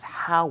experience is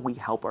how we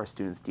help our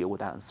students deal with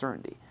that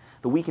uncertainty.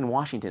 The Week in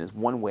Washington is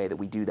one way that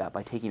we do that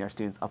by taking our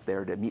students up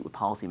there to meet with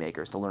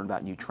policymakers to learn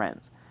about new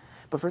trends.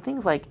 But for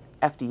things like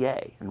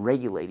FDA and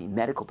regulating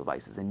medical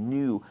devices and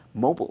new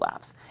mobile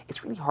apps,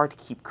 it's really hard to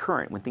keep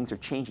current when things are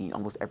changing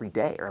almost every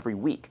day or every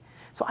week.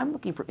 So I'm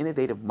looking for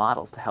innovative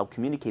models to help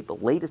communicate the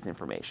latest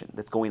information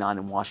that's going on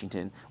in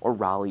Washington or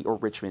Raleigh or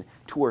Richmond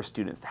to our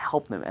students to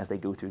help them as they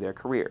go through their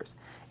careers.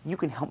 You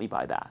can help me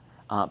by that.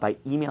 By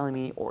emailing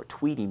me or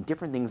tweeting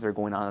different things that are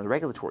going on in the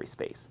regulatory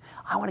space.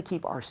 I want to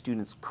keep our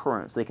students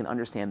current so they can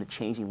understand the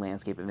changing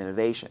landscape of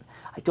innovation.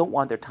 I don't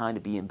want their time to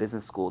be in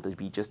business school to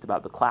be just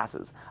about the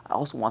classes. I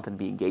also want them to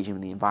be engaging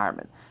in the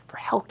environment. For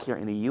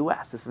healthcare in the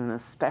US, this is an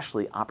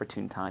especially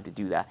opportune time to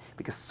do that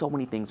because so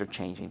many things are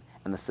changing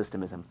and the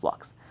system is in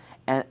flux.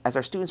 And as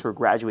our students who are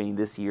graduating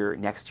this year,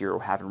 next year,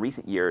 or have in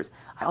recent years,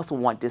 I also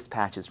want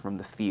dispatches from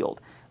the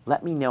field.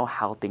 Let me know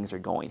how things are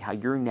going, how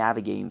you're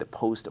navigating the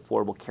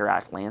post-Affordable Care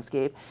Act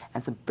landscape,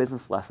 and some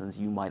business lessons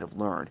you might have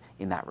learned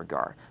in that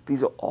regard.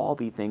 These will all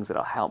be things that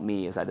will help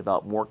me as I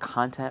develop more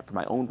content for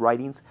my own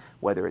writings,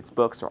 whether it's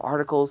books or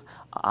articles,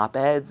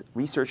 op-eds,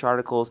 research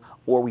articles,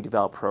 or we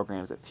develop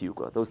programs at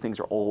Fuqua. Those things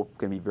are all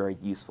going to be very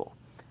useful.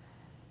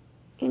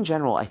 In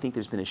general, I think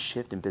there's been a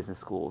shift in business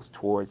schools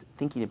towards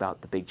thinking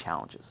about the big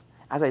challenges.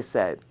 As I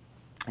said,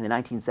 in the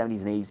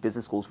 1970s and 80s,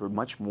 business schools were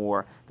much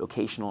more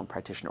vocational and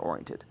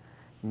practitioner-oriented.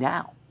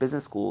 Now,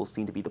 business schools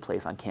seem to be the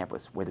place on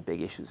campus where the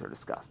big issues are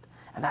discussed.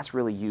 And that's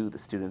really you, the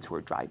students who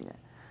are driving it.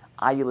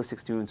 Idealistic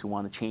students who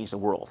want to change the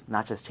world,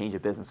 not just change a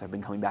business, have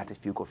been coming back to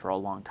Fuqua for a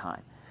long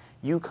time.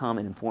 You come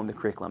and inform the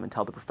curriculum and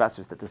tell the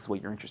professors that this is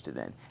what you're interested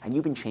in, and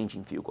you've been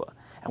changing Fuqua.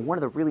 And one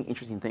of the really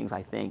interesting things,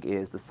 I think,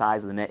 is the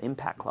size of the Net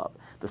Impact Club,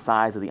 the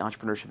size of the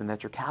Entrepreneurship and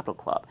Venture Capital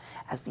Club.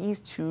 As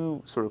these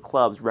two sort of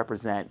clubs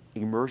represent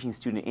emerging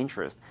student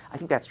interest, I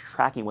think that's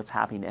tracking what's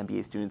happening to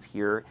MBA students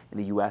here in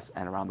the US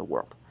and around the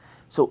world.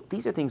 So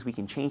these are things we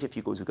can change at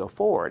Fuqua as we go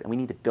forward, and we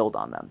need to build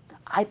on them.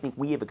 I think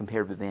we have a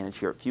comparative advantage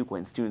here at Fuqua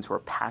in students who are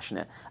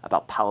passionate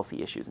about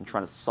policy issues and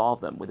trying to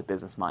solve them with a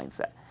business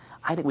mindset.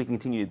 I think we can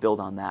continue to build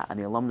on that, and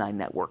the alumni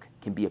network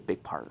can be a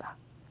big part of that.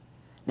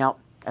 Now,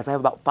 as I have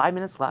about 5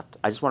 minutes left,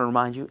 I just want to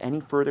remind you, any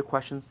further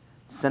questions,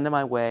 send them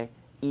my way,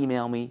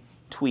 email me,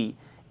 tweet.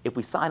 If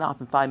we sign off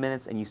in 5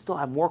 minutes and you still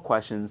have more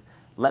questions,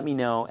 let me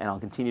know and I'll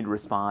continue to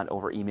respond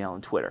over email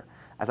and Twitter.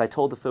 As I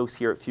told the folks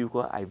here at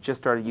Fuqua, I've just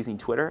started using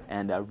Twitter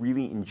and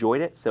really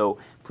enjoyed it. So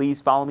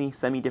please follow me,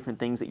 send me different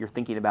things that you're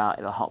thinking about.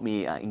 It'll help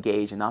me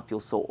engage and not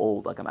feel so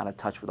old, like I'm out of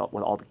touch with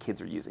what all the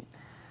kids are using.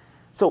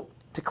 So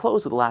to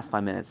close with the last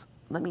 5 minutes,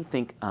 let me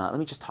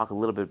just talk a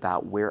little bit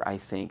about where I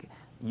think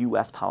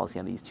U.S. policy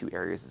on these two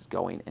areas is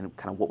going and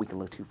kind of what we can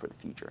look to for the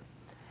future.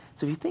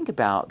 So if you think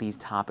about these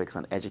topics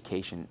on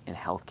education and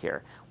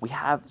healthcare, we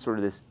have sort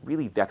of this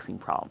really vexing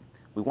problem.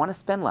 We want to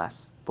spend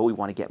less, but we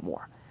want to get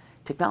more.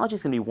 Technology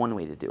is going to be one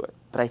way to do it,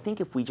 but I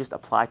think if we just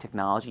apply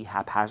technology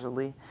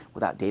haphazardly,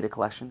 without data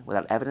collection,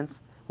 without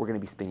evidence, we're going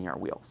to be spinning our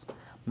wheels.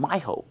 My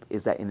hope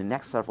is that in the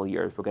next several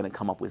years, we're going to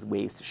come up with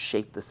ways to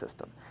shape the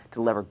system, to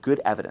deliver good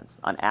evidence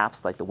on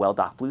apps like the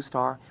WellDoc Blue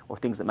Star or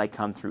things that might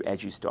come through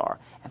EduStar,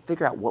 and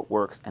figure out what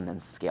works and then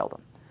scale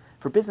them.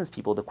 For business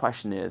people, the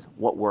question is,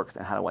 what works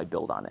and how do I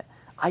build on it?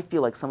 I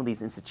feel like some of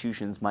these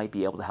institutions might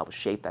be able to help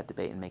shape that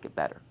debate and make it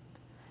better.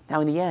 Now,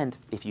 in the end,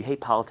 if you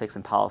hate politics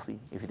and policy,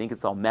 if you think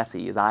it's all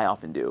messy, as I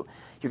often do,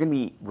 you're going to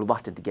be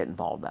reluctant to get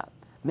involved in that.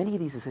 Many of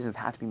these decisions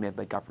have to be made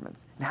by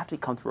governments and have to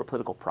come through a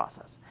political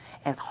process.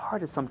 And it's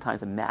hard to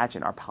sometimes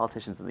imagine our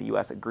politicians in the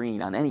U.S.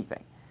 agreeing on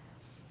anything.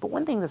 But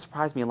one thing that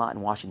surprised me a lot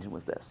in Washington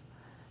was this.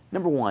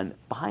 Number one,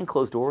 behind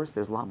closed doors,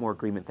 there's a lot more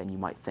agreement than you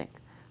might think.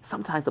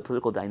 Sometimes the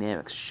political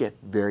dynamics shift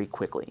very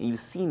quickly, and you've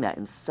seen that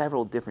in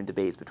several different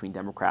debates between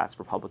Democrats,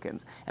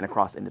 Republicans, and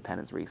across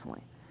independents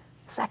recently.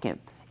 Second,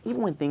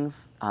 even when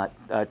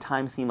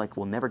times seem like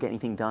we'll never get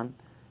anything done,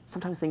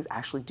 sometimes things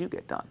actually do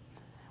get done.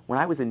 When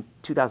I was in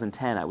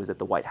 2010, I was at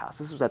the White House.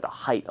 This was at the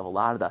height of a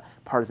lot of the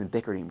partisan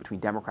bickering between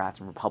Democrats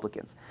and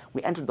Republicans.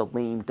 We entered the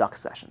lame duck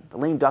session. The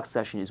lame duck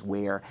session is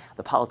where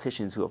the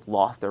politicians who have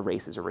lost their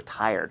races or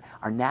retired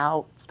are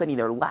now spending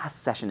their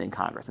last session in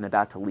Congress and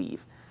about to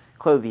leave.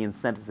 Clearly, the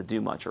incentives to do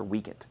much are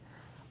weakened.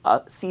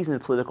 A seasoned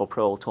political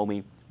pro told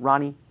me,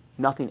 Ronnie,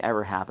 nothing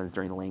ever happens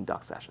during the lame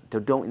duck session. So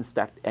don't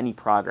expect any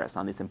progress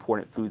on this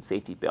important food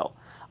safety bill,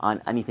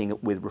 on anything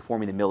with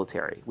reforming the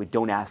military, with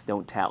don't ask,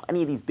 don't tell,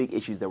 any of these big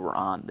issues that were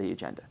on the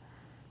agenda.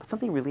 But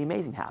something really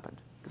amazing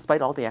happened.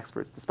 Despite all the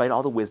experts, despite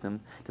all the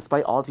wisdom,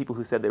 despite all the people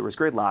who said there was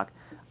gridlock,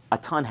 a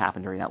ton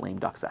happened during that lame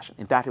duck session.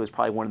 In fact, it was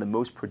probably one of the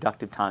most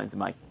productive times in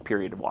my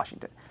period in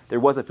Washington.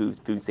 There was a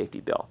food safety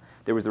bill.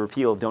 There was a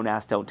repeal of don't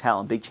ask, don't tell,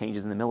 and big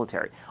changes in the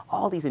military.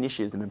 All these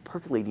initiatives that have been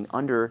percolating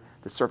under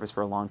the surface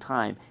for a long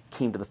time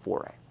came to the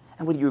fore.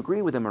 And whether you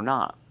agree with them or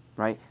not,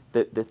 right,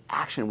 the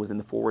action was in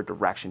the forward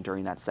direction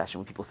during that session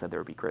when people said there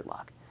would be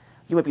gridlock.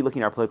 You might be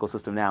looking at our political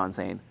system now and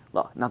saying,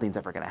 look, nothing's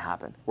ever going to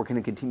happen. We're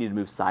going to continue to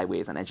move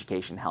sideways on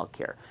education and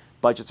healthcare.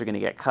 Budgets are going to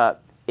get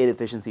cut,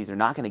 inefficiencies are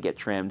not going to get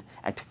trimmed,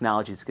 and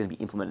technology is going to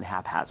be implemented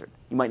haphazard.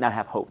 You might not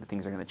have hope that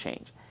things are going to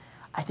change.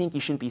 I think you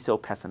shouldn't be so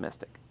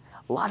pessimistic.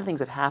 A lot of things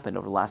have happened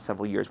over the last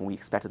several years when we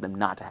expected them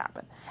not to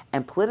happen.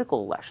 And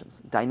political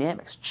elections,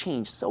 dynamics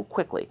change so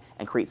quickly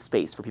and create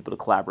space for people to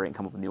collaborate and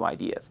come up with new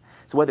ideas.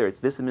 So whether it's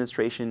this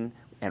administration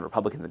and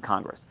Republicans in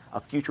Congress,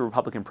 a future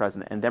Republican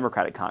president and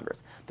Democratic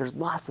Congress, there's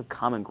lots of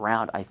common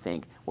ground, I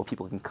think, where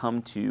people can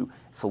come to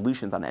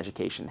solutions on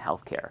education and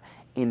healthcare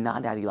in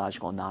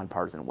non-ideological,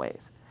 nonpartisan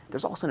ways.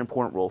 There's also an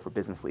important role for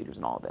business leaders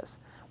in all of this.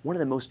 One of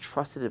the most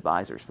trusted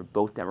advisors for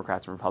both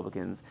Democrats and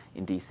Republicans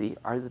in D.C.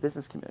 are the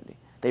business community.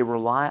 They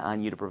rely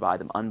on you to provide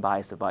them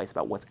unbiased advice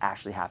about what's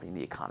actually happening in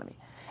the economy.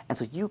 And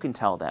so you can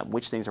tell them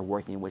which things are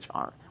working and which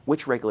aren't,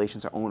 which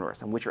regulations are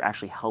onerous and which are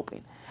actually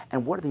helping,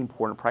 and what are the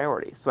important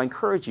priorities. So I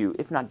encourage you,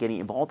 if not getting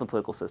involved in the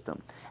political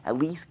system, at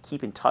least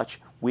keep in touch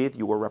with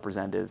your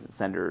representatives and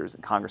senators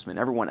and congressmen and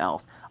everyone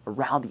else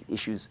around these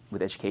issues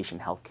with education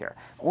and healthcare.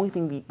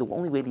 The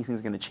only way these things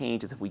are going to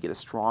change is if we get a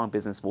strong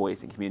business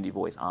voice and community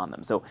voice on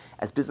them. So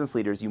as business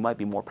leaders, you might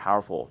be more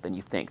powerful than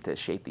you think to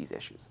shape these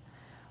issues.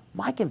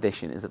 My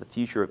conviction is that the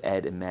future of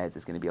ed and meds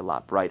is going to be a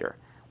lot brighter.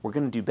 We're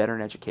going to do better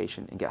in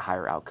education and get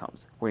higher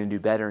outcomes. We're going to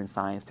do better in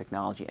science,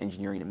 technology,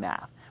 engineering, and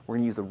math. We're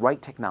going to use the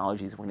right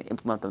technologies, we're going to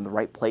implement them in the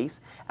right place,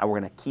 and we're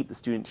going to keep the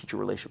student-teacher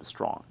relationship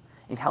strong.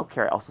 In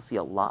healthcare, I also see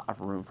a lot of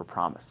room for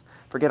promise.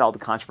 Forget all the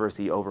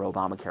controversy over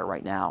Obamacare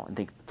right now and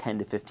think 10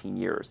 to 15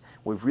 years.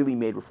 We've really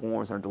made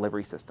reforms in our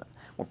delivery system,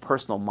 where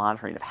personal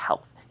monitoring of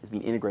health is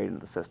being integrated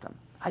into the system.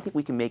 I think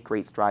we can make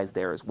great strides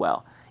there as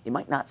well. It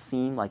might not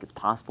seem like it's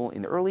possible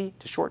in the early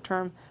to short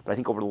term, but I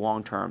think over the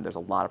long term, there's a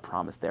lot of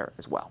promise there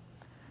as well.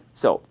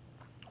 So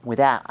With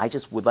that, I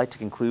just would like to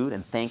conclude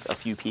and thank a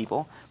few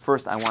people.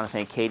 First, I want to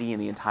thank Katie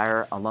and the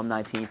entire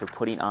alumni team for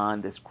putting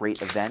on this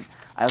great event.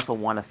 I also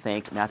want to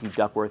thank Matthew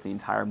Duckworth, the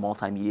entire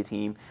multimedia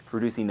team, for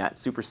producing that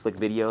super slick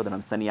video that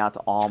I'm sending out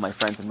to all my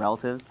friends and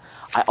relatives.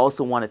 I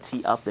also want to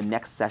tee up the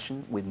next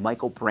session with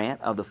Michael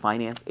Brandt of the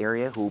finance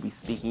area, who will be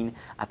speaking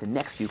at the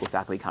next Fuqua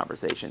Faculty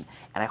Conversation.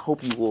 And I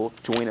hope you will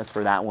join us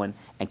for that one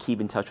and keep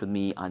in touch with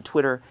me on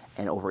Twitter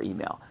and over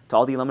email. To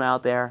all the alumni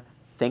out there,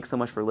 thanks so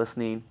much for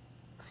listening.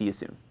 See you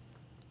soon.